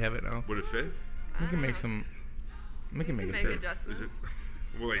fit? We have it now. Would it fit? We I can don't make know. some. We can You make can it make fit. adjustments. Is it?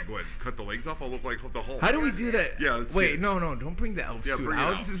 Well, like what? Cut the legs off? I'll look like the Hulk. How do we do that? Yeah, let's see Wait, it. no, don't bring the elf Yeah, suit bring it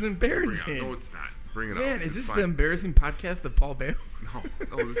out. out. This is Bring it embarrassing. out. No, it's not. Bring it out. Man, is It's this fine. the embarrassing podcast of Paul Bale?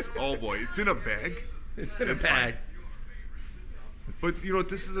 No, this, oh boy, it's in a bag. It's in a It's bag. But you know,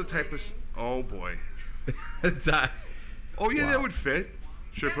 this is the type of. Oh boy. It's Oh yeah, Wow. that would fit.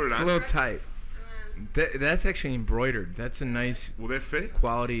 Should I put it a on? little tight. That's actually embroidered. That's a nice Will that fit?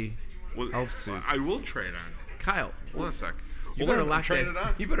 quality Well, elf suit. I will try it on. Kyle, Hold on a sec. you Hold better on, I'm lock trying it that.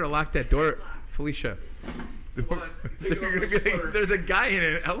 on. You better lock that door, Felicia. Hold on. Take it They're off gonna my be like, sweater. there's a guy in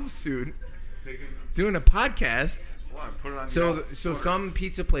an elf suit Take it. doing a podcast. Hold on, put it on. So, the so sweater. some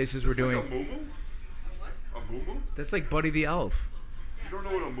pizza places were It's like doing. a muumuu? A muumuu? That's like Buddy the Elf. You don't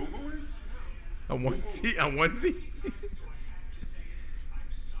know what a muumuu is? A onesie. A onesie.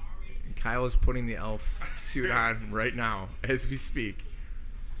 Kyle is putting the elf suit on right now as we speak.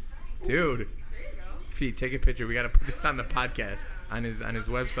 Dude, There you go. Feet, take a picture. We got to put this on the podcast on his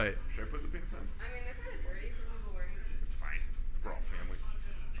website. Should I put the pants on? I mean, they're kind of dirty for people wearing them. It's fine. We're all family.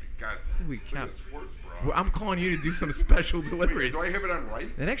 My God. Holy Look cow. at the sports bra. Well, I'm calling you to do some special Wait, deliveries. do I have it on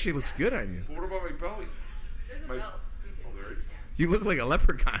right? That actually looks good on you. But what about my belly? There's a My- belt. Oh, there it is. You look like a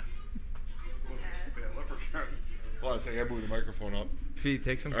leprechaun. Look, fat leprechaun. Hold on a second. I gotta move the microphone up. Feet,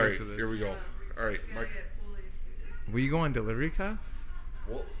 take some All right, pics of this. here we go. All right, You gotta Mike. get fully suited. Will you go on delivery, Kyle?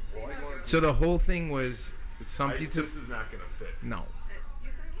 Well, I want So the whole thing was some pizza. This is not gonna fit. No. You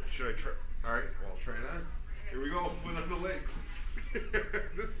said it was. Should I try? All right, well, I'll try it on. Here we go. Put on the legs.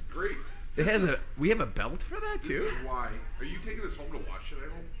 This is great. It has a. We have a belt for that This too. is why. Are you taking this home to wash it?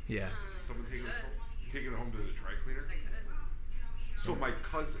 I hope. Yeah. Someone taking this home? You taking it home to the dry cleaner? So my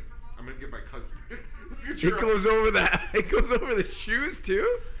cousin. I'm gonna get my cousin. Look at It your. goes over that. It goes over the shoes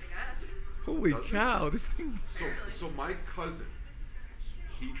too. I guess. Holy Does it? cow! This thing. So my cousin,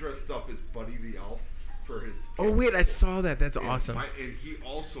 he dressed up as Buddy the Elf for his. Oh wait, I saw that. That's awesome. And he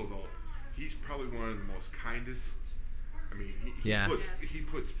also though, he's probably one of the most kindest. I mean, Yeah. he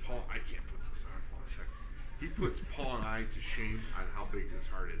puts Paul. I can't put this on. Hold on a second. He puts Paul and I to shame on how big his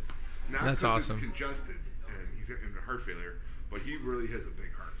heart is. Not That's because awesome. it's congested and he's in heart failure, but he really has a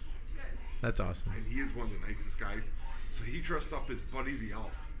big heart. That's awesome. And he is one of the nicest guys. So he dressed up as Buddy the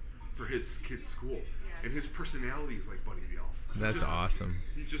Elf for his kid's school. And his personality is like Buddy the Elf. That's awesome.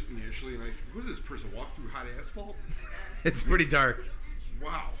 He's just naturally nice. What does this person walk through hot asphalt? It's pretty dark.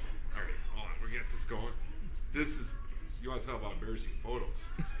 Wow. All right, hold on. We're getting this going. This is, you want to talk about embarrassing photos.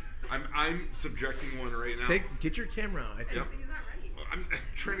 I'm subjecting one right now. Get your camera out. Yep. He's not ready. I'm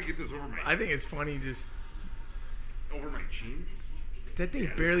trying to get this over my I think it's funny. Just over my jeans. that thing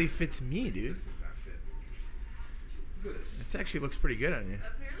Yeah, barely fits me, dude. This does not fit. Look at this. It actually looks pretty good on you.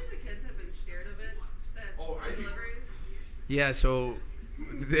 Apparently the kids have been scared of it. The deliveries. Yeah. So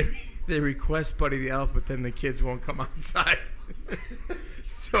they request Buddy the Elf, but then the kids won't come outside.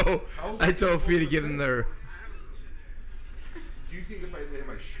 So I told Fee to give them their. Do you think if I didn't have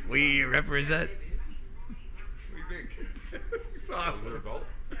my shoe We represent. what do you think? It's Is there a awesome. belt?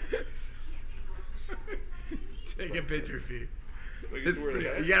 Take a picture, Fee. Like, It's wear the pretty,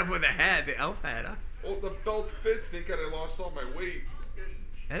 hat? you gotta put the hat, the elf hat, huh? Oh, the belt fits. Thank God I lost all my weight.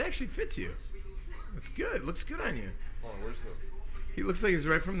 That actually fits you. It's good. Looks good on you. Hold on, where's the... He looks like he's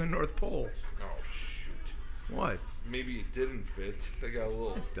right from the North Pole. Oh, shoot. What? Maybe it didn't fit. They got a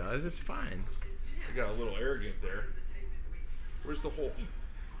little... It does. It's fine. They got a little arrogant there. Where's the hole?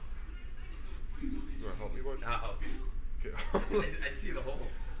 You want to help me, bud? I'll help you. Okay. I see the hole.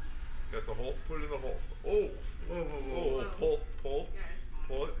 Got the hole? Put it in the hole. Oh! Whoa, whoa, Oh, pull.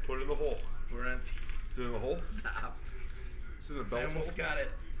 Pull it. Put it in the hole. We're on. Is it in the hole? Stop. Is it in the I belt hole? almost got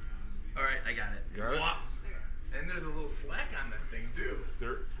it. All right, I got it. Got it? Wah. And there's a little slack on that thing too.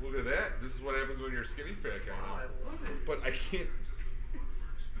 There, look at that. This is what happens when you're a skinny fat guy. Oh, I love it. But I can't...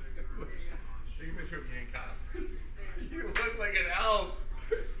 Take a picture of me and Kyle. You look like an elf.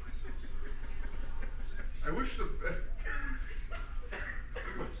 I wish the...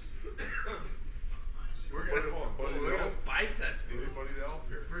 We're gonna Buddy the look Elf. at biceps, dude. Buddy the Elf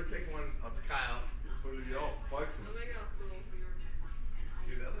here. First, take one of Kyle. Buddy the Elf. Flexing. I'll make it all cool.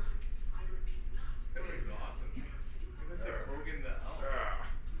 Dude, that looks awesome. It looks like Hogan the elf.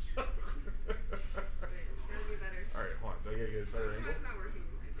 Ah. Wait, it's gonna be better. All right, hold on. Do I gotta get a better angle? It's not working.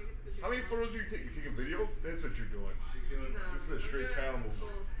 I think it's because How many photos do you take? You take a video? That's what you're doing. This is a straight Kyle move.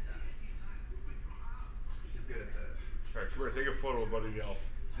 She's good at that. All right, come here. Take a photo of Buddy the Elf.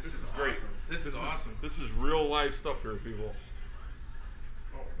 This is great. awesome. This is awesome. This is real life stuff here, people.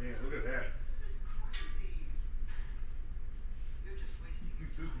 Oh man, look at that.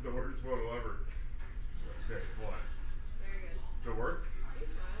 This is the worst photo ever. Okay, hold on. Very good. Does it work? You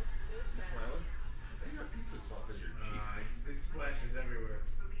smiled. It was You sad. smiling? You got pizza sauce in your cheek. This splashes everywhere.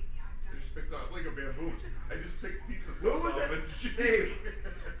 I just picked up like a bamboo. I just picked pizza sauce What was off that? his cheek.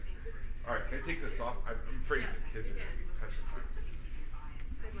 All right, can I take this off? I'm afraid Yes, the kids are you going to can. be petrified.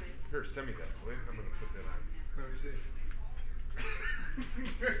 They might. Here, send me that. Boy. I'm going to put that on. Let me see.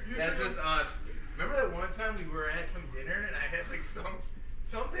 That's just us. Remember that one time we were at some dinner and I had like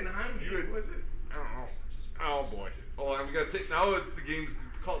something on me? You had- What was it? I don't know. Oh boy. Oh, I'm gonna take now that the game's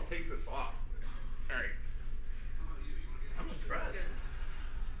called Take This Off. Alright. I'm impressed.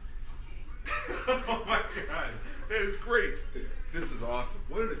 Oh my god. That is great. This is awesome.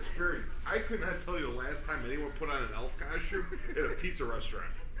 What an experience. I could not tell you the last time anyone put on an elf costume at a pizza restaurant.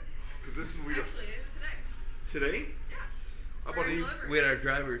 Because this is we Actually, it's today. today? Yeah. How We're about on you? delivery. We had our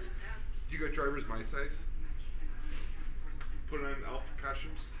drivers. Yeah. Do you got drivers my size? Put on elf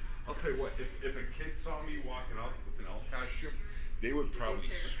costumes? I'll tell you what, if a kid saw me walking up with an elf costume, they would probably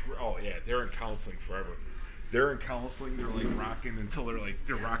oh yeah, they're in counseling forever. They're in counseling, they're like rocking until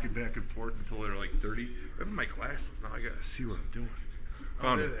they're rocking back and forth until they're like 30. I have my glasses, now I gotta see what I'm doing.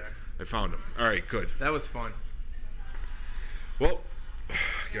 Found they're him. there. I found him. Alright, good. That was fun. Well,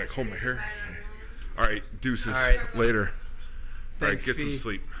 gotta comb my hair. Alright, deuces. All right. Later. Alright, Thanks, get some Fee.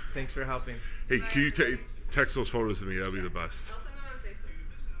 sleep. Thanks for helping. Hey, can you text those photos to me? That'll be the best. I'll send them on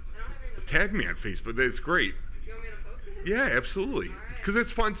Facebook. I don't have your number. Tag me on Facebook. That's great. You want me to post it? Yeah, absolutely. Because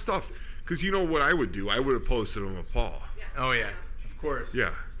it's fun stuff. Because you know what I would do? I would have posted them with Paul. Yeah. Oh yeah, of course.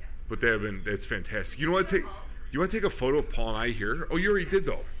 Yeah. But that's fantastic. You know what? You want to take a photo of Paul and I here? Oh, you already did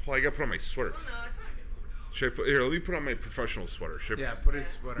though. Well, I got to put on my sweaters. Oh, no, it's not good. Should I put here? Let me put on my professional sweater. Should I Yeah, put his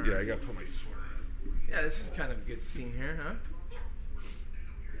sweater. Yeah, I on. got to put my sweater on. Yeah, this is kind of a good scene here, huh?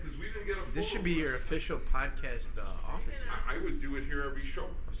 Because we didn't get a photo. This should be your official podcast office. I would do it here every show.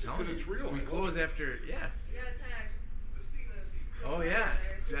 I'm telling Because it's real. We close after, yeah. You gotta tag. Oh yeah,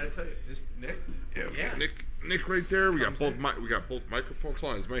 gotta tell you, just Nick. Yeah. Nick, right there. We got both microphones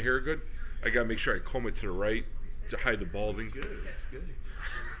on. Is my hair good? I gotta make sure I comb it to the right to hide the balding. It's good.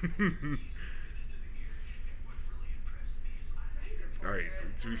 All right.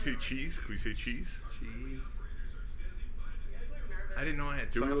 Do we say cheese? Can we say cheese? Cheese. I didn't know I had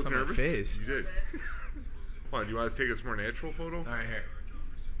Did we sauce look on nervous? my face. You did. Come on. Do you want to take us more natural photo? All right, here.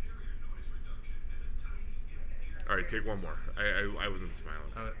 All right. Take one more. I wasn't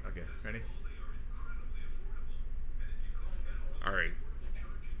smiling. Okay, ready? All right.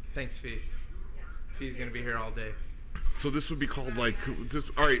 Thanks, Fee. Fee's gonna be here all day. So this would be called like this.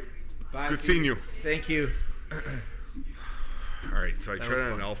 All right. Bye, Good Fee. seeing you. Thank you. All right. So I That tried was on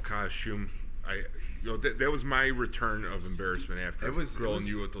an fun. elf costume. That was my return of embarrassment after grilling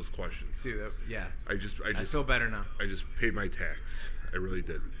you with those questions. Dude, yeah. I feel better now. I just paid my tax. I really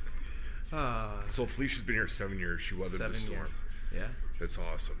did. 7 So Felicia's been here 7 years. She weathered the storm. years. Yeah. That's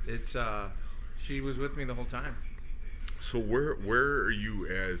awesome. It's she was with me the whole time. So where are you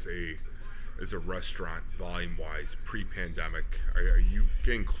as a restaurant volume wise pre-pandemic? Are you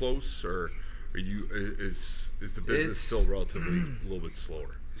getting close, or are you is the business It's still relatively a little bit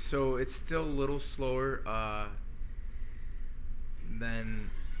slower? So it's still a little slower than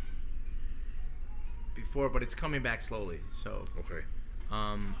before, but it's coming back slowly. So Okay.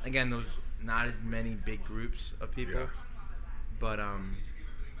 again, those not as many big groups of people, Yeah. but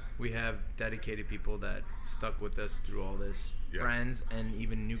we have dedicated people that stuck with us through all this, Yeah. friends and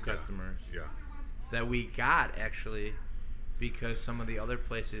even new customers Yeah. that we got actually because some of the other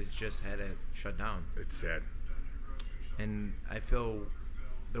places just had to shut down. It's sad. And I feel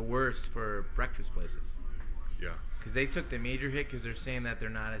the worst for breakfast places Yeah. because they took the major hit because they're saying that they're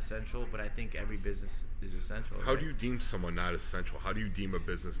not essential, but I think every business is essential. How right? do you deem someone not essential? How do you deem a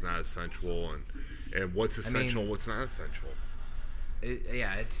business not essential, and what's essential, what's not essential?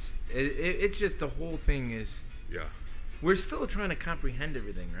 It's just the whole thing is Yeah. we're still trying to comprehend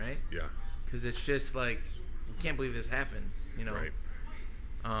everything, right? Yeah. Because it's just like we can't believe this happened, you know. Right.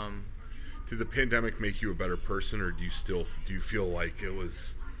 Um, Did the pandemic make you a better person, or do you feel like it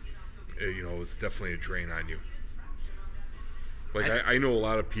was, it was definitely a drain on you? Like I know a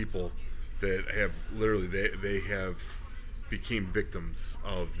lot of people that have literally they have became victims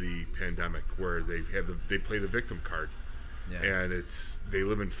of the pandemic, where they play the victim card, yeah. and they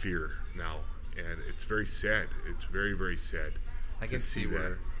live in fear now, and it's very sad. It's very, very sad I to can see see that.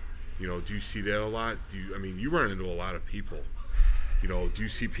 where. Do you see that a lot? You run into a lot of people. Do you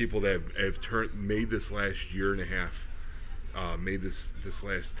see people that have made this last year and a half, made this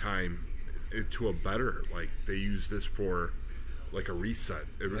last time into a better, like they use this for like a reset,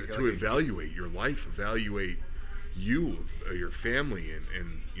 to evaluate your life, evaluate you, your family,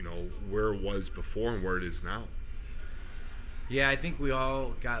 and where it was before and where it is now. Yeah, I think we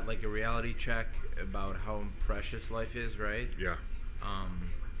all got like a reality check about how precious life is, right? Yeah,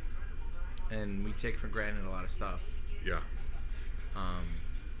 And we take for granted a lot of stuff. yeah,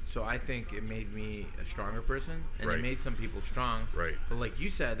 So I think it made me a stronger person, and Right. it made some people strong. right, But like you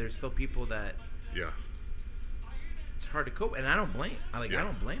said, there's still people that yeah, it's hard to cope, and I don't blame. I Yeah.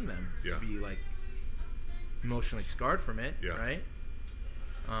 don't blame them Yeah. to be like emotionally scarred from it, Yeah. right?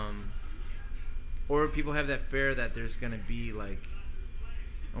 Or people have that fear that there's gonna be like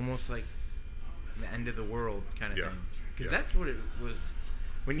almost like the end of the world kind of Yeah. thing, because Yeah. that's what it was.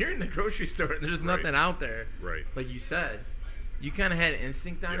 When you're in the grocery store and there's Right. nothing out there, right. like you said, you kind of had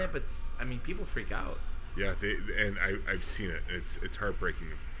instinct on Yeah. it, but people freak out. Yeah, and I've seen it. It's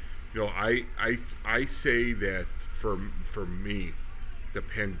heartbreaking. I say that for me, the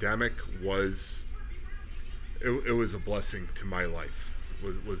pandemic was it was a blessing to my life.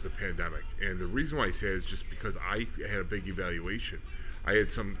 Was the pandemic, and the reason why I say it is just because I had a big evaluation. I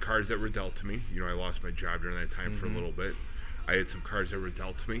had some cards that were dealt to me. I lost my job during that time for a little bit. I had some cards that were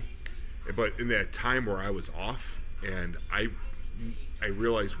dealt to me, but in that time where I was off, and I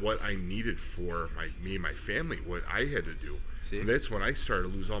realized what I needed for me and my family, what I had to do. See? And that's when I started to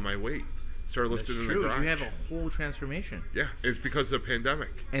lose all my weight. Started That's lifting in the true. garage. You have a whole transformation. Yeah, it's because of the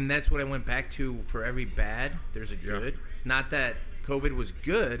pandemic. And that's what I went back to. For every bad, there's a Yeah. good. Not that COVID was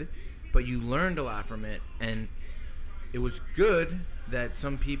good, but you learned a lot from it, and it was good that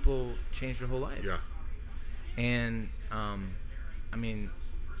some people changed their whole life. Yeah, And I'm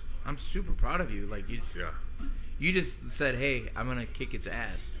super proud of you. Like yeah, you just said, "Hey, I'm gonna kick its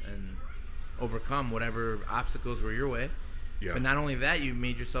ass and overcome whatever obstacles were your way." yeah. But not only that, you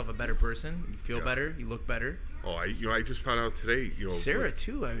made yourself a better person. You feel Yeah. better. You look better. Oh, I just found out today. Sarah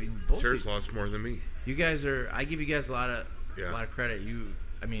too. I mean, both Sarah's of you. lost more than me. You guys are. I give you guys a lot of Yeah. credit. You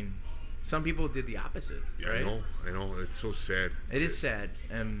I mean, some people did the opposite. Yeah, right? I know. It's so sad. It is sad,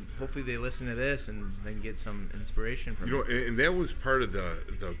 and hopefully they listen to this and they can get some inspiration from it. And that was part of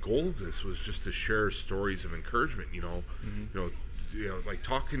the goal of this, was just to share stories of encouragement. Like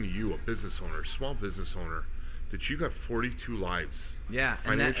talking to you, a business owner, a small business owner, that you got 42 lives. Yeah,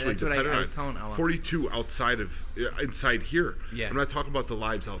 financially and that's what I was on. telling Ella. 42 inside here. Yeah. I'm not talking about the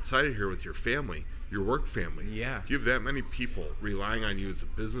lives outside of here with your family, your work family. Yeah. You have that many people relying on you as a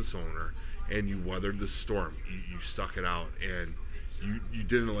business owner, and you weathered the storm. You stuck it out, and you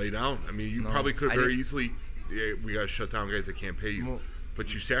didn't lay down. I mean, you probably could very easily, we got to shut down, guys, I can't pay you. Well,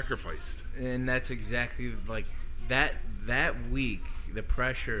 but you sacrificed. And that's exactly like that week, the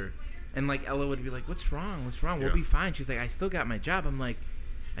pressure. And like Ella would be like, what's wrong? We'll be fine. She's like, I still got my job. I'm like,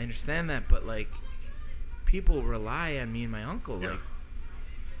 I understand that, but like, people rely on me and my uncle. Yeah.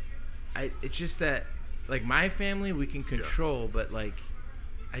 Like, it's just that, like, my family we can control, but like,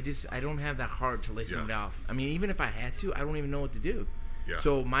 I don't have that heart to lay somebody off. I mean, even if I had to, I don't even know what to do. Yeah.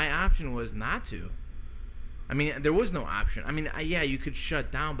 So my option was not to. I mean, there was no option. I mean, you could shut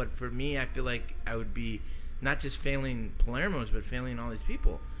down, but for me, I feel like I would be not just failing Palermo's, but failing all these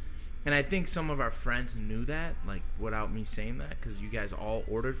people. And I think some of our friends knew that, like, without me saying that, because you guys all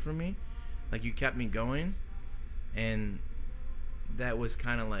ordered from me. Like, you kept me going. And that was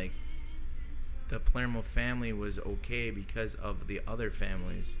kind of like, the Palermo family was okay because of the other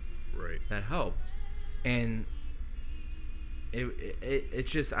families that helped. And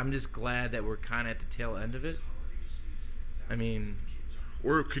it's just, I'm just glad that we're kind of at the tail end of it. I mean...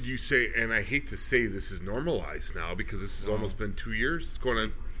 Or could you say, and I hate to say this is normalized now, because this has almost been 2 years. It's going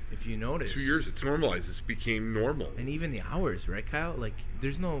on... If you notice, 2 years, it's normalized. This became normal. And even the hours, right, Kyle? Like,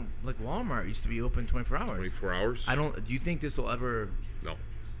 there's no, like, Walmart used to be open 24 hours. 24 hours? Do you think this will ever... No.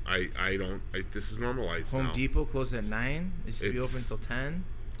 I don't. This is normalized now. Home Depot closed at 9. It used to be open until 10.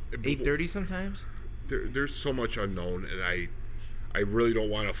 8:30 sometimes. There's so much unknown, and I really don't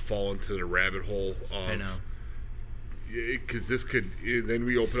want to fall into the rabbit hole of... I know. Because this could... Then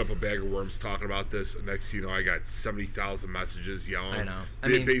we open up a bag of worms talking about this. And next thing you know, I got 70,000 messages yelling. I know. I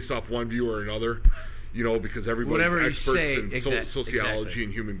mean, based off one view or another. Because everybody's experts in sociology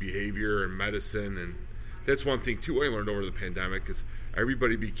and human behavior and medicine. And that's one thing, too, I learned over the pandemic is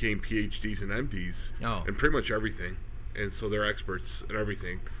everybody became PhDs and MDs in pretty much everything. And so they're experts in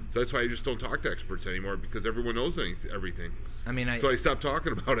everything. So that's why I just don't talk to experts anymore, because everyone knows everything. I mean, so I stopped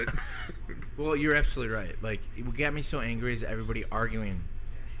talking about it. Well, you're absolutely right. Like, what got me so angry is everybody arguing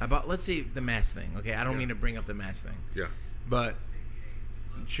about, let's say, the mask thing. Okay, I don't mean to bring up the mask thing. Yeah. But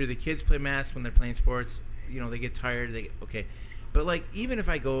should the kids play masks when they're playing sports? They get tired. Okay. But, like, even if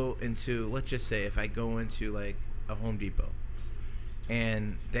I go into, let's just say, if I go into, like, a Home Depot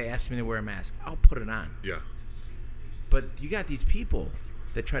and they ask me to wear a mask, I'll put it on. Yeah. But you got these people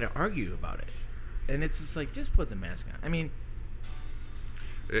that try to argue about it. And it's just like, just put the mask on. I mean...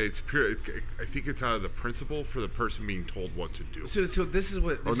 It's pure. I think it's out of the principle for the person being told what to do. So this is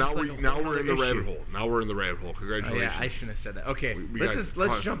what. Now we're in the rabbit hole. Now we're in the rabbit hole. Congratulations. Oh, yeah, I shouldn't have said that. Okay, let's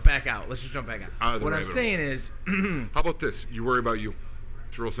caught, jump back out. Let's just jump back out. What I'm saying is, how about this? You worry about you.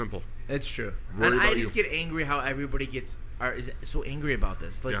 It's real simple. It's true. Worry and about I just get angry how everybody is so angry about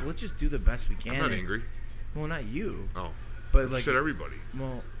this. Like, let's just do the best we can. I'm not angry. Well, not you. Oh, but you like said everybody.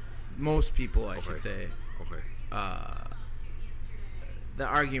 Well, most people, I should say. Okay. The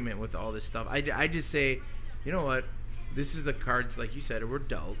argument with all this stuff. I just say, you know what? This is the cards, like you said, we're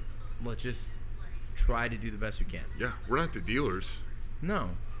dealt. Let's just try to do the best we can. Yeah, we're not the dealers.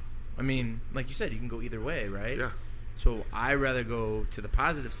 No. I mean, like you said, you can go either way, right? Yeah. So I rather go to the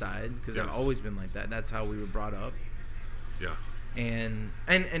positive side because I've always been like that. That's how we were brought up. Yeah. And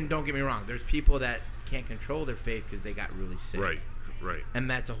don't get me wrong. There's people that can't control their faith because they got really sick. Right. And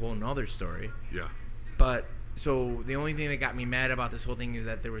that's a whole nother story. Yeah. But... So the only thing that got me mad about this whole thing is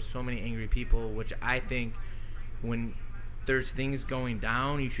that there were so many angry people, which I think when there's things going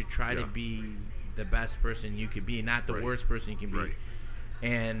down, you should try to be the best person you could be, not the worst person you can be. Right.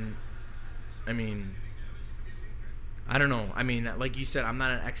 And, I mean, I don't know. I mean, like you said, I'm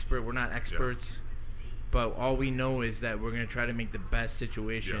not an expert. We're not experts. But all we know is that we're going to try to make the best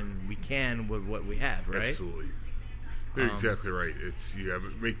situation we can with what we have, right? Absolutely. You're exactly right.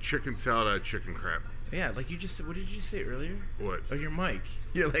 Make chicken salad out of chicken crap. Yeah, like you just said. What did you say earlier? What? Oh, your mic.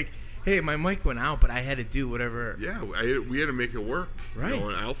 You're like, hey, my mic went out, but I had to do whatever. Yeah, we had to make it work. Right.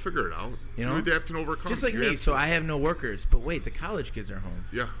 And I'll figure it out. You adapt and overcome. Just like me. So I have no workers. But wait, the college kids are home.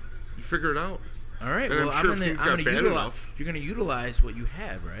 Yeah. You figure it out. All right. And well, I'm sure if got bad enough. You're going to utilize what you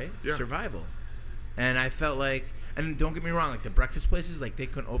have, right? Yeah. Survival. And I felt like, and don't get me wrong, like the breakfast places, like they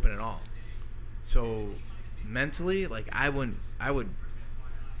couldn't open at all. So mentally, like I would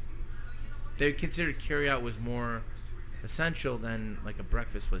they considered carryout was more essential than like a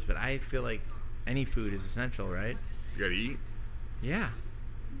breakfast was. But I feel like any food is essential, right? You gotta eat. Yeah.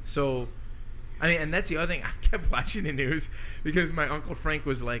 So, I mean, and that's the other thing. I kept watching the news because my Uncle Frank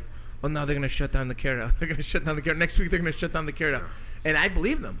was like, "Oh, now they're gonna shut down the carryout. They're gonna shut down the carryout. Next week they're gonna shut down the carryout." And I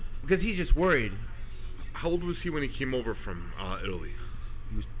believe them because he's just worried. How old was he when he came over from Italy?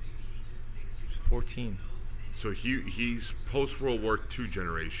 He was 14. So he's post World War II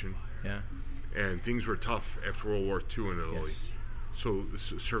generation. Yeah. And things were tough after World War II in Italy. Yes. So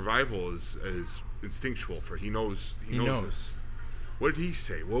survival is instinctual for he knows this. What did he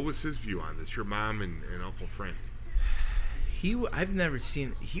say? What was his view on this? Your mom and Uncle Frank. I've never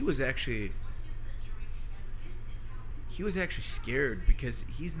seen. He was actually scared because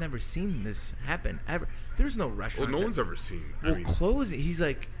he's never seen this happen ever. There's no restaurant. Well, no one's ever seen. Close. He's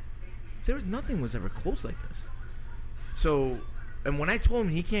like, nothing was ever closed like this. So, and when I told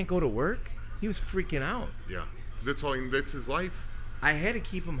him he can't go to work, he was freaking out. Yeah, that's his life. I had to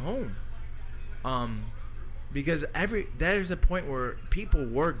keep him home. Because there's a point where people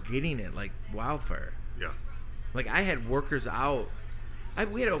were getting it like wildfire. Yeah. Like I had workers out.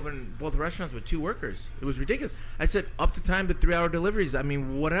 We had opened both restaurants with 2 workers. It was ridiculous. I said up to time to 3-hour deliveries. I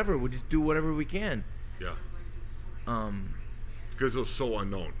mean, whatever. We just do whatever we can. Yeah. Because it was so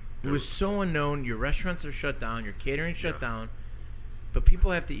unknown. It was so unknown. Your restaurants are shut down. Your catering shut down. But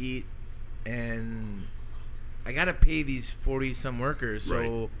people have to eat, and I got to pay these 40-some workers. So,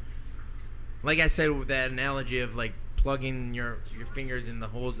 right. Like I said, with that analogy of like plugging your fingers in the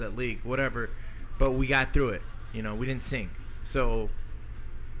holes that leak, whatever. But we got through it. You know, we didn't sink. So,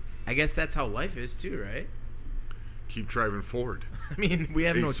 I guess that's how life is too, right? Keep driving forward. I mean, we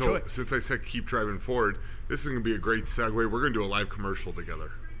have no choice. Since I said keep driving forward, this is going to be a great segue. We're going to do a live commercial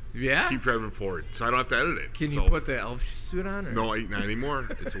together. Yeah? Keep driving forward. So I don't have to edit it. Can you put the elf suit on? Or? No, not anymore.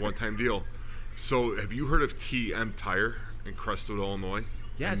 It's a one-time deal. So have you heard of TM Tire in Crestwood, Illinois?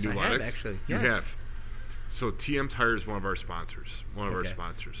 Yes, I have, actually. Yes. You have. So TM Tire is one of our sponsors.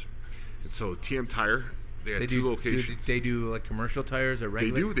 And so TM Tire, they have 2 locations. They do like commercial tires or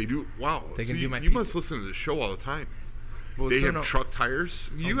regular? They do. Wow. They can do my You must listen to the show all the time. Well, they have truck tires.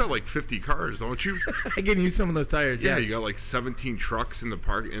 You got like 50 cars, don't you? I can use some of those tires. Yeah, yes. you got like 17 trucks in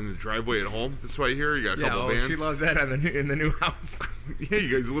the driveway at home. That's why here you got a couple vans. She loves that in the new house. Yeah,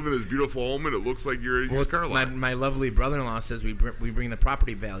 you guys live in this beautiful home, and it looks like you're in your car lot. My lovely brother-in-law says we bring the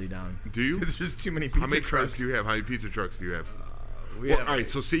property value down. Do you? There's just too many pizza trucks. How many trucks do you have? How many pizza trucks do you have? All right.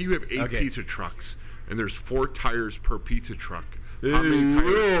 So say you have 8 pizza trucks, and there's 4 tires per pizza truck. How many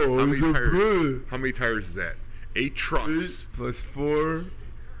tires is that? 8 trucks. 8 plus 4.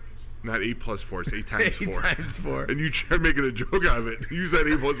 Not 8 plus 4. It's 8 times 4. 8 times 4. And you try making a joke out of it. You said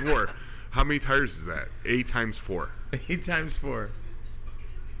 8 plus 4. How many tires is that? 8 times 4. 8 times 4.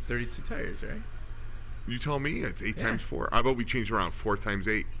 32 tires, right? You tell me. It's 8 times 4. How about we change around? 4 times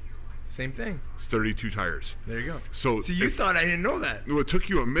 8. Same thing. It's 32 tires. There you go. So you thought I didn't know that. Well, it took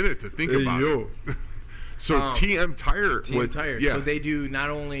you a minute to think about it. So TM Tire. Yeah. So they do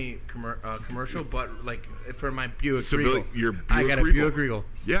not only commercial, but like for my Buick Regal. I got a Buick Regal.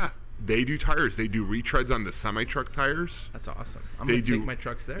 Yeah. They do tires. They do retreads on the semi-truck tires. That's awesome. I'm going to take my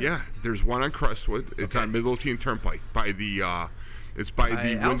trucks there. Yeah. There's one on Crestwood. It's on Midlothian Turnpike by the... It's by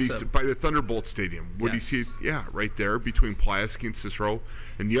the Thunderbolt Stadium. What do you see it? Yeah, right there between Pulaski and Cicero.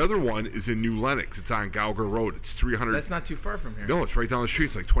 And the other one is in New Lenox. It's on Gauger Road. It's 300. That's not too far from here. No, it's right down the street.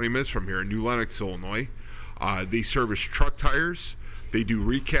 It's like 20 minutes from here in New Lenox, Illinois. They service truck tires. They do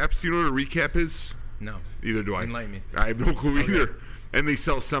recaps. Do you know what a recap is? No. Neither do I. Enlighten me. I have no clue either. And they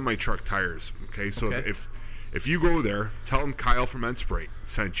sell semi-truck tires. Okay, so if you go there, tell them Kyle from Enspray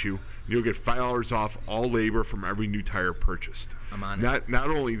sent you. You'll get $5 off all labor from every new tire purchased. I'm on it. Not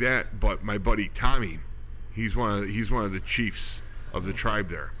only that, but my buddy Tommy, he's one of the chiefs of the tribe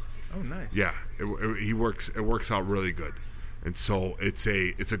there. Oh, nice. Yeah, it works out really good, and so it's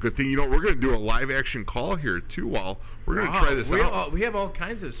a good thing. You know, we're going to do a live action call here too. While we're going to try this out. We have all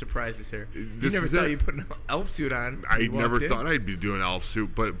kinds of surprises here. You never thought you'd put an elf suit on. I never thought I'd be doing an elf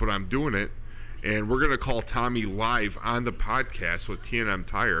suit, but I'm doing it, and we're going to call Tommy live on the podcast with TM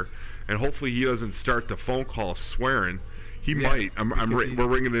Tire. And hopefully he doesn't start the phone call swearing. He might. We're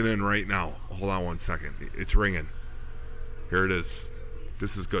ringing it in right now. Hold on one second. It's ringing. Here it is.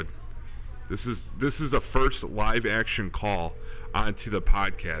 This is good. This is the first live action call onto the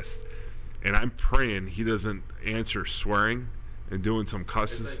podcast, and I'm praying he doesn't answer swearing and doing some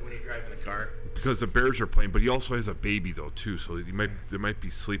cusses. It's like when you drive in the car. Because the Bears are playing, but he also has a baby though too, so they might be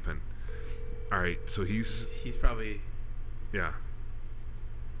sleeping. All right, so he's probably. Yeah.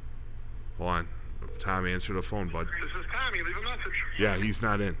 Hold on. Tom, answer the phone, bud. This is Tommy. Leave a message. Yeah, he's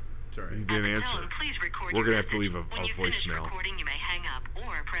not in. Sorry. He didn't answer. Please record We're your gonna have to leave message. a When you finish voicemail. recording, you may hang up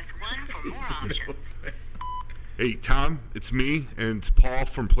or press 1 for more options. Hey, Tom, it's me, and it's Paul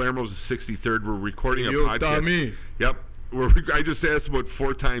from Palermo's 63rd. We're recording a podcast. Tommy. Yep. I just asked him what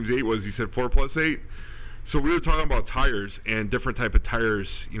 4 times 8 was. He said 4 plus 8. So we were talking about tires and different type of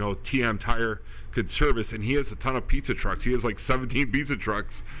tires. You know, TM Tire could service, and he has a ton of pizza trucks. He has like 17 pizza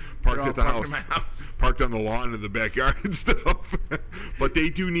trucks parked all at the parked house, in my house. parked on the lawn in the backyard and stuff. But they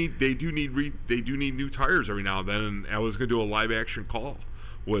do need new tires every now and then. And I was going to do a live action call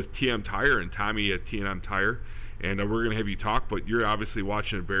with TM Tire and Tommy at TM Tire. And we're going to have you talk, but you're obviously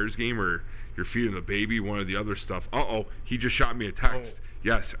watching a Bears game or you're feeding the baby, one or the other stuff. He just shot me a text. Oh.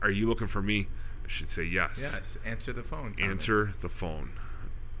 Yes, are you looking for me? I should say yes. Yes, answer the phone. Thomas. Answer the phone.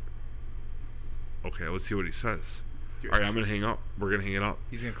 Okay, let's see what he says. All right, I'm going to hang up. We're going to hang it up.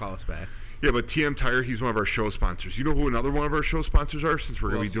 He's going to call us back. Yeah, but TM Tire, he's one of our show sponsors. You know who another one of our show sponsors are since we're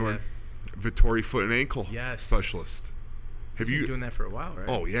Who going to be else doing Vittori Foot and Ankle Yes. Specialist. Have He's you been doing that for a while, right?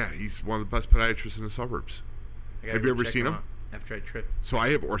 Oh, yeah, he's one of the best podiatrists in the suburbs. I gotta have you go ever check seen him? out after I trip. So I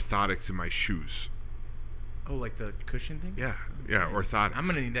have orthotics in my shoes. Oh, like the cushion thing? Yeah, orthotics. I'm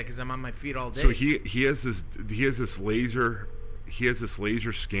gonna need that because I'm on my feet all day. So he has this laser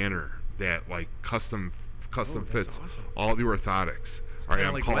scanner that like custom that's fits awesome. all the orthotics. All right, kinda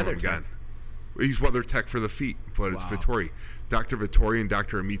I'm like calling him WeatherTech. again. He's WeatherTech for the feet, but it's Wow. Vittori, Dr. Vittori and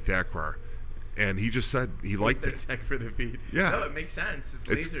Dr. Amit Thakrar, and he just said he liked it. Tech for the feet. Yeah. No, it makes sense. It's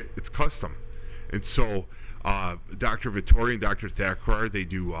laser. It's custom, and so Dr. Vittori and Dr. Thakrar, they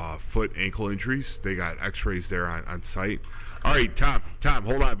do foot ankle injuries. They got X-rays there on site. All right, Tom,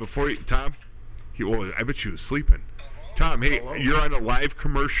 hold on before you, Tom. I bet you was sleeping. Tom, hey, Hello. you're on a live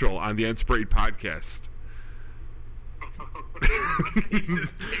commercial on the Unsprayed podcast.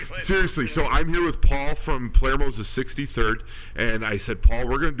 Seriously, so I'm here with Paul from Palermo's the 63rd, and I said, Paul,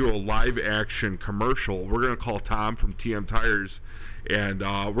 we're going to do a live action commercial. We're going to call Tom from TM Tires, and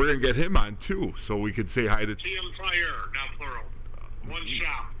we're going to get him on too, so we could say hi to TM Tire, not plural. One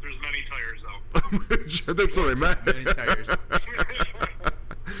shop. There's many tires, though. That's what I meant. Many tires.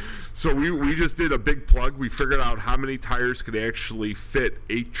 So we just did a big plug. We figured out how many tires could actually fit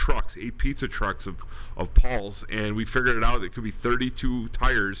 8 pizza trucks of Paul's, and we figured it out. It could be 32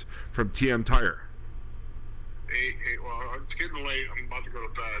 tires from TM Tire. Well, it's getting late. I'm about to go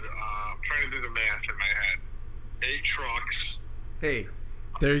to bed. I'm trying to do the math in my head. 8 trucks. Hey,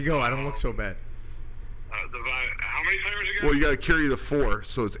 there you go. I don't look so bad. How many tires again? Well, you got to carry the 4,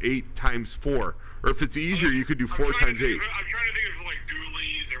 so it's 8 times 4. Or if it's easier, you could do 4 times 8. I'm trying to think of like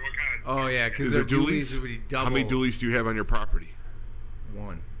dualies or what kind of. Oh yeah, because Is their there dualies dualies? would be double. How many dualies do you have on your property?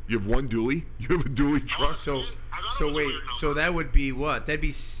 One. You have 1 dually? You have a dually truck? So I thought it so was a wait, weird so number. that would be what? That'd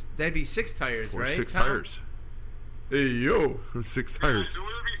be 6 tires, Or right? 6 Tom? tires. Hey yo. 6 Yeah, tires. dually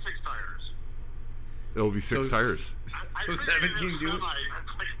would be 6 tires. It'll be 6 So- tires. I So figured 17 we have dualies. semis.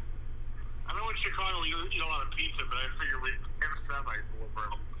 That's like, I know in Chicago you eat a lot of pizza, but I figure we have semis deliver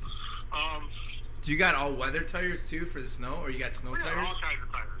them. Do you got all weather tires too for the snow, or you got snow We got tires? all kinds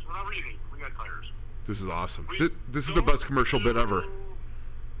of tires. Whatever you need, we got tires. This is awesome. We This is the best commercial bit ever.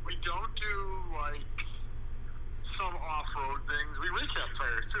 We don't do like some off-road things. We recap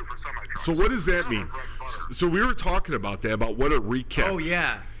tires too for semi-trucks. So what does that That's mean? our bread and butter. So we were talking about that, about what a recap. Oh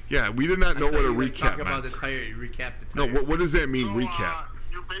yeah. Yeah, we did not know I thought what a you were recap talk about meant. the tire. You recap the No, tire. what does that mean, So, recap?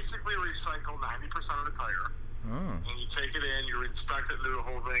 You basically recycle 90% of the tire, Oh. and you take it in, you inspect it, do the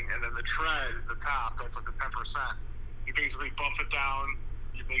whole thing, and then the tread, the top, that's like the 10%. You basically buff it down,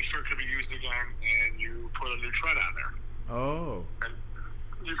 you make sure it can be used again, and you put a new tread on there. Oh. And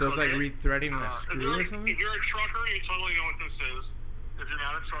you So it's cook like it. rethreading a If screw you're, or something? if you're a trucker, you totally know what this is. If you're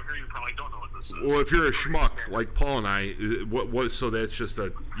not a trucker, you probably don't know what this is. Well, if you're a It's pretty schmuck standard. like Paul and I, what? So that's just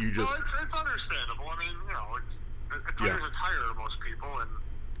a you just. Well, it's understandable. I mean, you know, it's a tire's Yeah. a tire to most people, and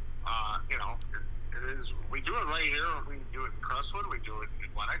you know, it is. We do it right here. We do it in Crestwood. We do it in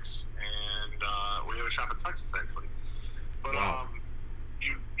Lenox, and we have a shop in Texas actually. But Wow.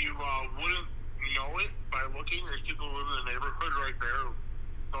 you wouldn't know it by looking. There's people who live in the neighborhood right there who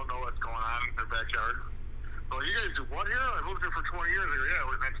don't know what's going on in their backyard. Well, you guys do what here? I've lived here for 20 years. I go,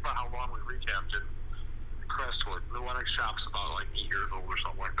 yeah, that's about how long we recapped it. Crestwood. The Lenox shop's about like 8 years old or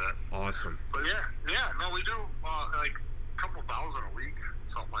something like that. Awesome. But no, we do like a couple thousand a week,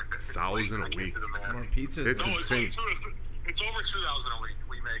 something like that. It's 1,000 like, a I can't week. do the math. More pizzas. It's though. insane. It's over 2,000 a week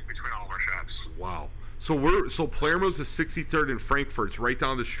we make between all of our shops. Wow. So Palermo's the 63rd in Frankfurt. It's right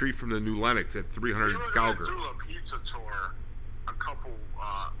down the street from the new Lenox at 300 We were going to Gauger. do a pizza tour a couple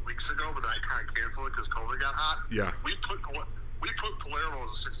weeks ago, but I kind of canceled it because COVID got hot. Yeah. We put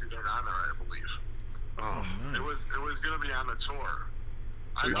Palermo's 63rd on there, I believe. Oh, It was going to be on the tour,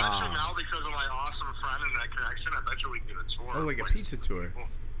 I bet you now, because of my awesome friend and that connection, I bet you we can get a tour. Oh, like a Like, pizza tour.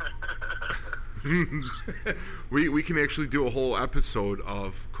 We can actually do a whole episode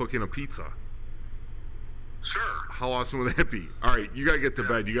of cooking a pizza. Sure. How awesome would that be? All right, you got to get to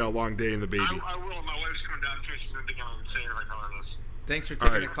bed. You got a long day and the baby. I will. My wife's coming down too. She's going to think I'm insane if I tell her this. Thanks for All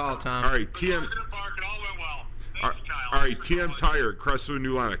taking right. the call, Tom. All right, But TM. I was in the park. It all went well. All Thanks, Kyle. all right, Thanks for TM calling. Tire, Crestwood,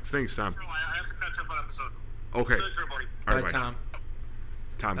 New Lenox. Thanks, Tom. I have to catch up on episodes. Okay. Take care, buddy. All Bye, right, Tom.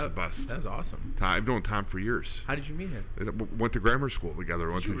 Tom's the best. That was awesome. I've known Tom for years. How did you meet him? Went to grammar school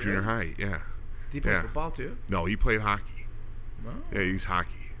together. Went to you junior really? high. Yeah. Did he play Yeah. football too? No, he played hockey. No. Yeah, he's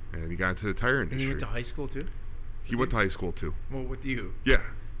hockey, and he got into the tire And industry. he went to high school too? He went to high school too. Well, with you. Yeah.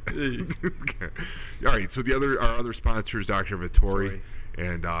 All right. So our other sponsor is Dr. Vittori,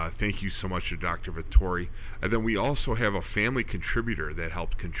 and thank you so much to Dr. Vittori. And then we also have a family contributor that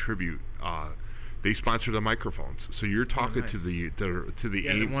helped contribute. They sponsor the microphones, so you're talking nice. to the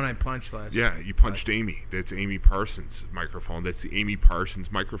Yeah, the one I punched last. Yeah, you punched Amy. That's Amy Parsons' microphone. That's the Amy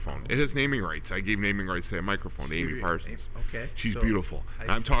Parsons microphone. It has naming rights. I gave naming rights to that microphone to Amy Parsons. Okay. She's So, beautiful.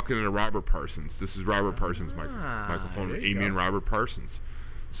 I- I'm talking to Robert Parsons. This is Robert Parsons' microphone. there you Amy go. and Robert Parsons.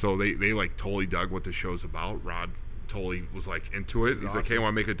 So they like totally dug what the show's about. Rob totally was like into it. This is He's like, hey, I awesome.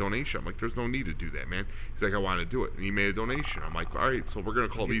 want to make a donation. I'm like, there's no need to do that, man. He's like, I want to do it. And he made a donation. I'm like, all right, so we're going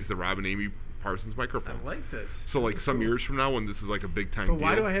to call these the Rob and Amy Parsons I microphones. like this. So like This is some cool. years from now when this is like a big time But deal.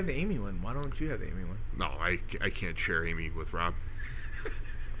 why do I have the Amy one? Why don't you have the Amy one? No, I can't share Amy with Rob.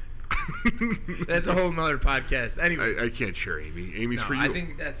 That's a whole nother podcast. Anyway. I can't share Amy. Amy's No, for you. I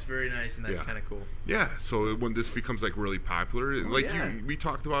think that's very nice and that's Yeah. kind of cool. Yeah, so when this becomes like really popular, and like yeah. we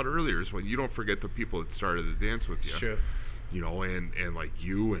talked about earlier, is when you don't forget the people that started the dance with you. It's true. You know, and like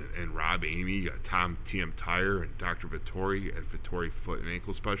you and Rob, Amy, Tom, TM Tire, and Dr. Vittori at Vittori Foot and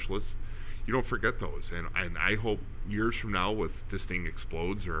Ankle Specialist. You don't forget those, and I hope years from now, if this thing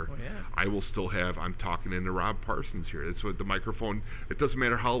explodes, or Oh, yeah. I will still have. I'm talking into Rob Parsons here. That's what the microphone. It doesn't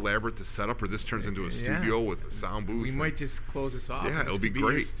matter how elaborate the setup, or this turns into a studio with a sound booth. We and- might just close this off. Yeah, and it'll this be could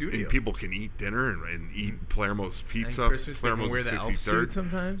your great, studio. and people can eat dinner and eat Palermo's pizza. Christmas they can Palermo's wear the elf suit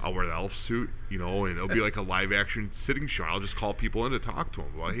sometimes. I'll wear the elf suit, you know, and it'll be like a live action sitting show. I'll just call people in to talk to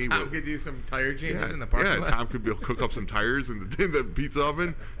them. Well, hey, Tom what- could do some tire changes yeah, in the parking lot. Tom could cook up some tires in the pizza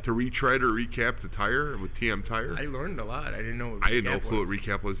oven to retread or recap the tire with TM Tire. I learned a lot. I didn't know what I had no recap clue was. what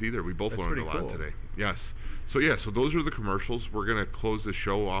recap was either. We both That's learned a pretty lot cool. today. Yes. So yeah, so those are the commercials. We're gonna close the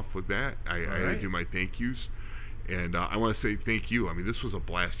show off with that. I had to right. do my thank yous, and I want to say thank you. I mean, this was a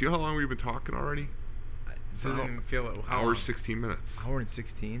blast. You know how long we've been talking already? This doesn't feel how Hour long? 16 minutes. Hour and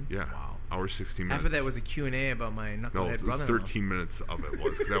 16? Yeah. Wow. Hour 16 minutes. Half of that was a Q&A about my no, knucklehead it was brother. 13 minutes of it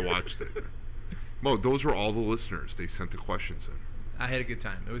was because I watched it. Mo, those were all the listeners. They sent the questions in. I had a good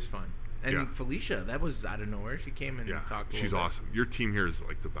time. It was fun. And Yeah. Felicia, that was out of nowhere. She came and Yeah, talked a she's little bit. awesome. Your team here is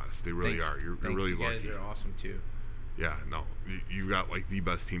like the best. They really Thanks. are. You're Thanks. really you lucky. guys are awesome too. Yeah, no, you've got like the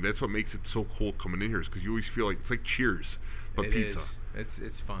best team. That's what makes it so cool coming in here, is because you always feel like it's like Cheers, but It pizza. is.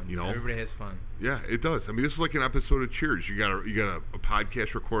 It's fun. You know? Everybody has fun. Yeah, it does. I mean, this is like an episode of Cheers. You got a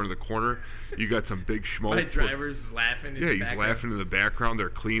podcast recording in the corner. You got some big schmo. My driver's laughing. in Yeah, the he's background. laughing in the background. They're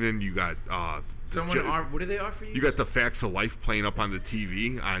cleaning. You got Someone, what do they offer you? you got the Facts of Life playing up on the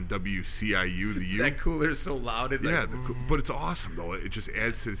TV on WCIU, the U. That cooler is so loud. It's Yeah, like, but it's awesome though. It just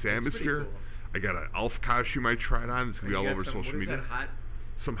adds to this atmosphere. cool. I got an elf costume I tried on. It's gonna be you all got over some, social what is media. That, hot?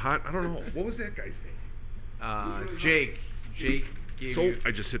 Some hot. I don't know. What was that guy's name? Jake. Jake gave So you.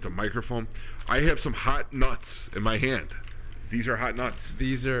 I just hit the microphone. I have some hot nuts in my hand. These are hot nuts.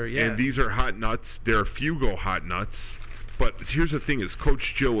 These are, yeah. And these are hot nuts. They're Fugo hot nuts. But here's the thing: is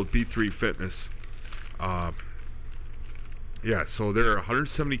Coach Jill with B3 Fitness. Yeah, so there are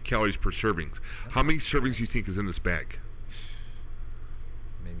 170 calories per servings. How many servings do you think is in this bag?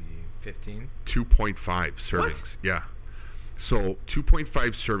 Maybe 15. 2.5 servings. Yeah. So 2.5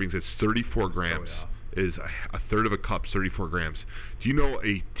 servings, it's 34 way grams. off. Is a third of a cup, 34 grams. Do you know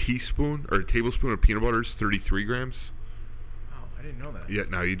a teaspoon or a tablespoon of peanut butter is 33 grams? Oh, I didn't know that. Yeah,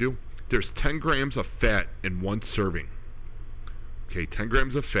 now you do. There's 10 grams of fat in one serving. Okay, 10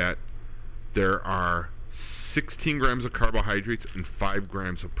 grams of fat. There are 16 grams of carbohydrates and 5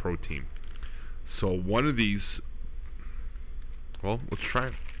 grams of protein. So one of these, well, let's try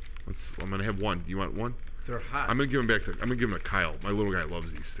it. I'm going to have one. Do you want one? They're hot. I'm going to give them back to, I'm going to give them to Kyle. My little guy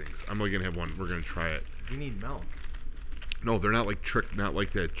loves these things. I'm only going to have one. We're going to try it. You need milk. No, they're not like not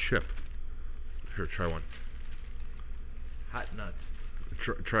like that chip. Here, try one. Hot nuts.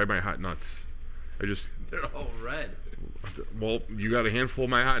 Try my hot nuts. They're all red. Well, you got a handful of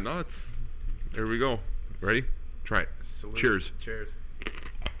my hot nuts. There we go. Ready? Try it. Salute. Cheers. Cheers.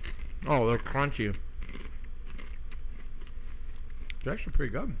 Oh, they're crunchy. They're actually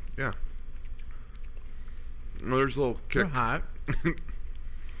pretty good. Yeah. Well, there's a little They're kick. hot. There's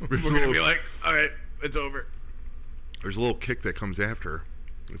We're a gonna little- be like, all right, it's over. There's a little kick that comes after.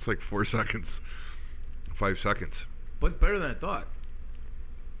 It's like 4 seconds, 5 seconds. But it's better than I thought.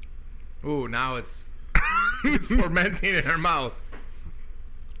 Ooh, now it's it's fermenting in her mouth.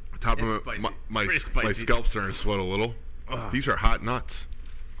 Top It's of spicy. my my, Pretty my spicy. scalp's starting to sweat a little. Ugh. These are hot nuts.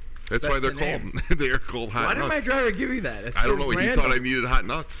 That's why That's they're the called. They are called hot Why did nuts. my driver give you that? That's I don't so know. He random. thought I needed hot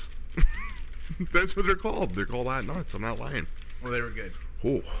nuts. That's what they're called. They're called hot nuts. I'm not lying. Well, they were good.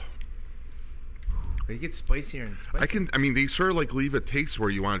 Oh, They get spicier and spicier. I mean, they sort of like leave a taste where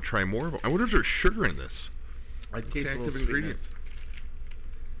you want to try more of them. I wonder if there's sugar in this. I taste a active little ingredient? sweetness.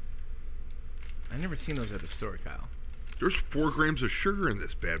 I've never seen those at the store, Kyle. There's 4 grams of sugar in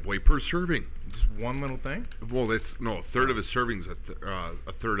this bad boy per serving. Just one little thing? Well, that's no, a third of a serving is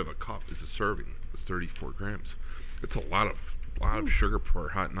a third of a cup is a serving. It's 34 grams. It's a lot of sugar per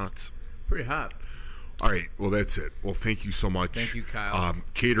hot nuts. Pretty hot. All right, well that's it. Well, thank you so much. Thank you, Kyle.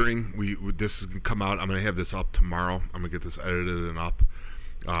 Catering, this is gonna come out. I'm gonna have this up tomorrow. I'm gonna get this edited and up.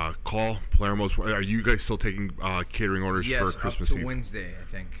 Call Palermo's. Are you guys still taking catering orders Yes, for Christmas up to Eve? Wednesday, I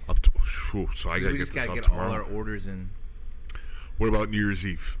think. Up to so I gotta We get just this gotta up get tomorrow. all our orders in. What about New Year's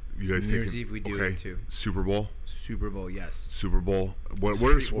Eve? You guys New Year's taking- Eve we do okay. it too. Super Bowl. Super Bowl, yes. Super Bowl. What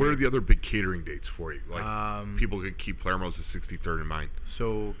Street are order. the other big catering dates for you? Like Um, people could keep Palermo's the 63rd in mind.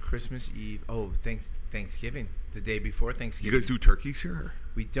 So Christmas Eve. Oh, Thanksgiving. The day before You Thanksgiving. guys do turkeys here? Or?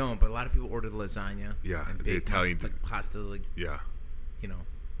 We don't, but a lot of people order the lasagna. Yeah, and the bake Italian like pasta, like Yeah. you know,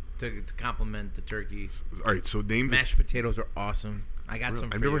 to complement the turkey. All right. So name Mashed potatoes are awesome. I got some.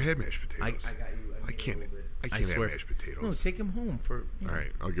 I've for never you. had mashed I potatoes. got you. I can't. I I can't have swear. mashed potatoes. No, take them home for. You know, All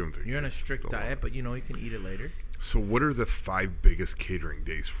right, I'll give them to you. You're on a strict diet, but you know you can eat it later. So, what are the 5 biggest catering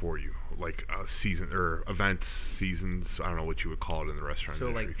days for you? Like season or events, seasons? I don't know what you would call it in the restaurant So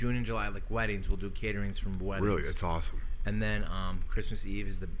industry. like June and July, like weddings, we'll do caterings from weddings. Really, that's awesome. And then Christmas Eve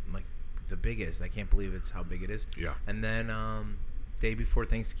is the biggest. I can't believe it's how big it is. Yeah. And then day before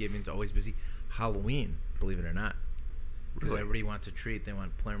Thanksgiving is always busy. Halloween, believe it or not, because Really? everybody wants a treat. They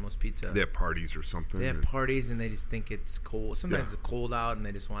want Palermo's pizza. They have parties or something. They have or- parties and they just think it's cold. Sometimes Yeah. it's cold out and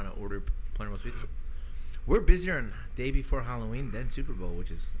they just want to order Palermo's pizza. We're busier on day before Halloween than Super Bowl,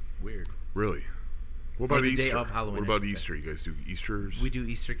 which is weird. Really? What Or about the Easter? day of Halloween, What I about should say. Easter? You guys do Easters? We do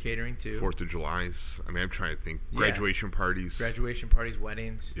Easter catering too. 4th of July's? I mean, I'm trying to think. Yeah. Graduation parties? Graduation parties,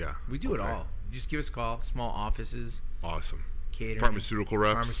 weddings. Yeah. We do it Okay. all. You just give us a call. Small offices, Awesome. catering. Pharmaceutical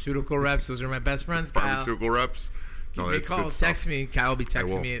reps? Pharmaceutical reps. Those are my best friends, Kyle. Pharmaceutical reps? Give me a that's call. good stuff. Text me. Kyle will be I will.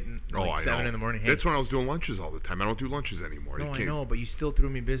 texting me at I 7 know. in the morning. Hey, That's when I was doing lunches all the time. I don't do lunches anymore. no, You I can't- know, but you still threw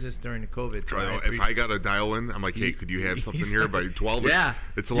me business during the COVID. So If I got a dial in, I'm like, hey, could you have something here by 12? Yeah.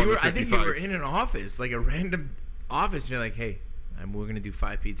 It's You were- 11:55. I think you were in an office, like a random office, and you're like, hey, we're going to do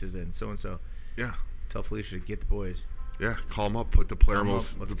 5 pizzas and so-and-so. Yeah. Tell Felicia to get the boys. Yeah, call them up. Put the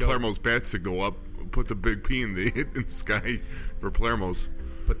Palermo's, Let's the go. Palermo's bat signal up. Put the big P in the sky for Palermo's.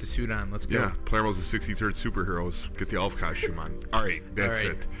 Put the suit on. Let's go. Yeah, Palermo's the 63rd superheroes. Get the elf costume on. All right, that's All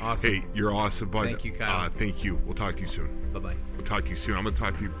right, it. awesome. Hey, you're awesome, bud. Thank you, Kyle. Thank you. We'll talk to you soon. Bye-bye. We'll talk to you soon. I'm gonna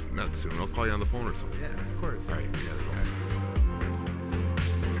talk to you not soon. I'll call you on the phone or something. Yeah, of course. All right, we gotta go. All right.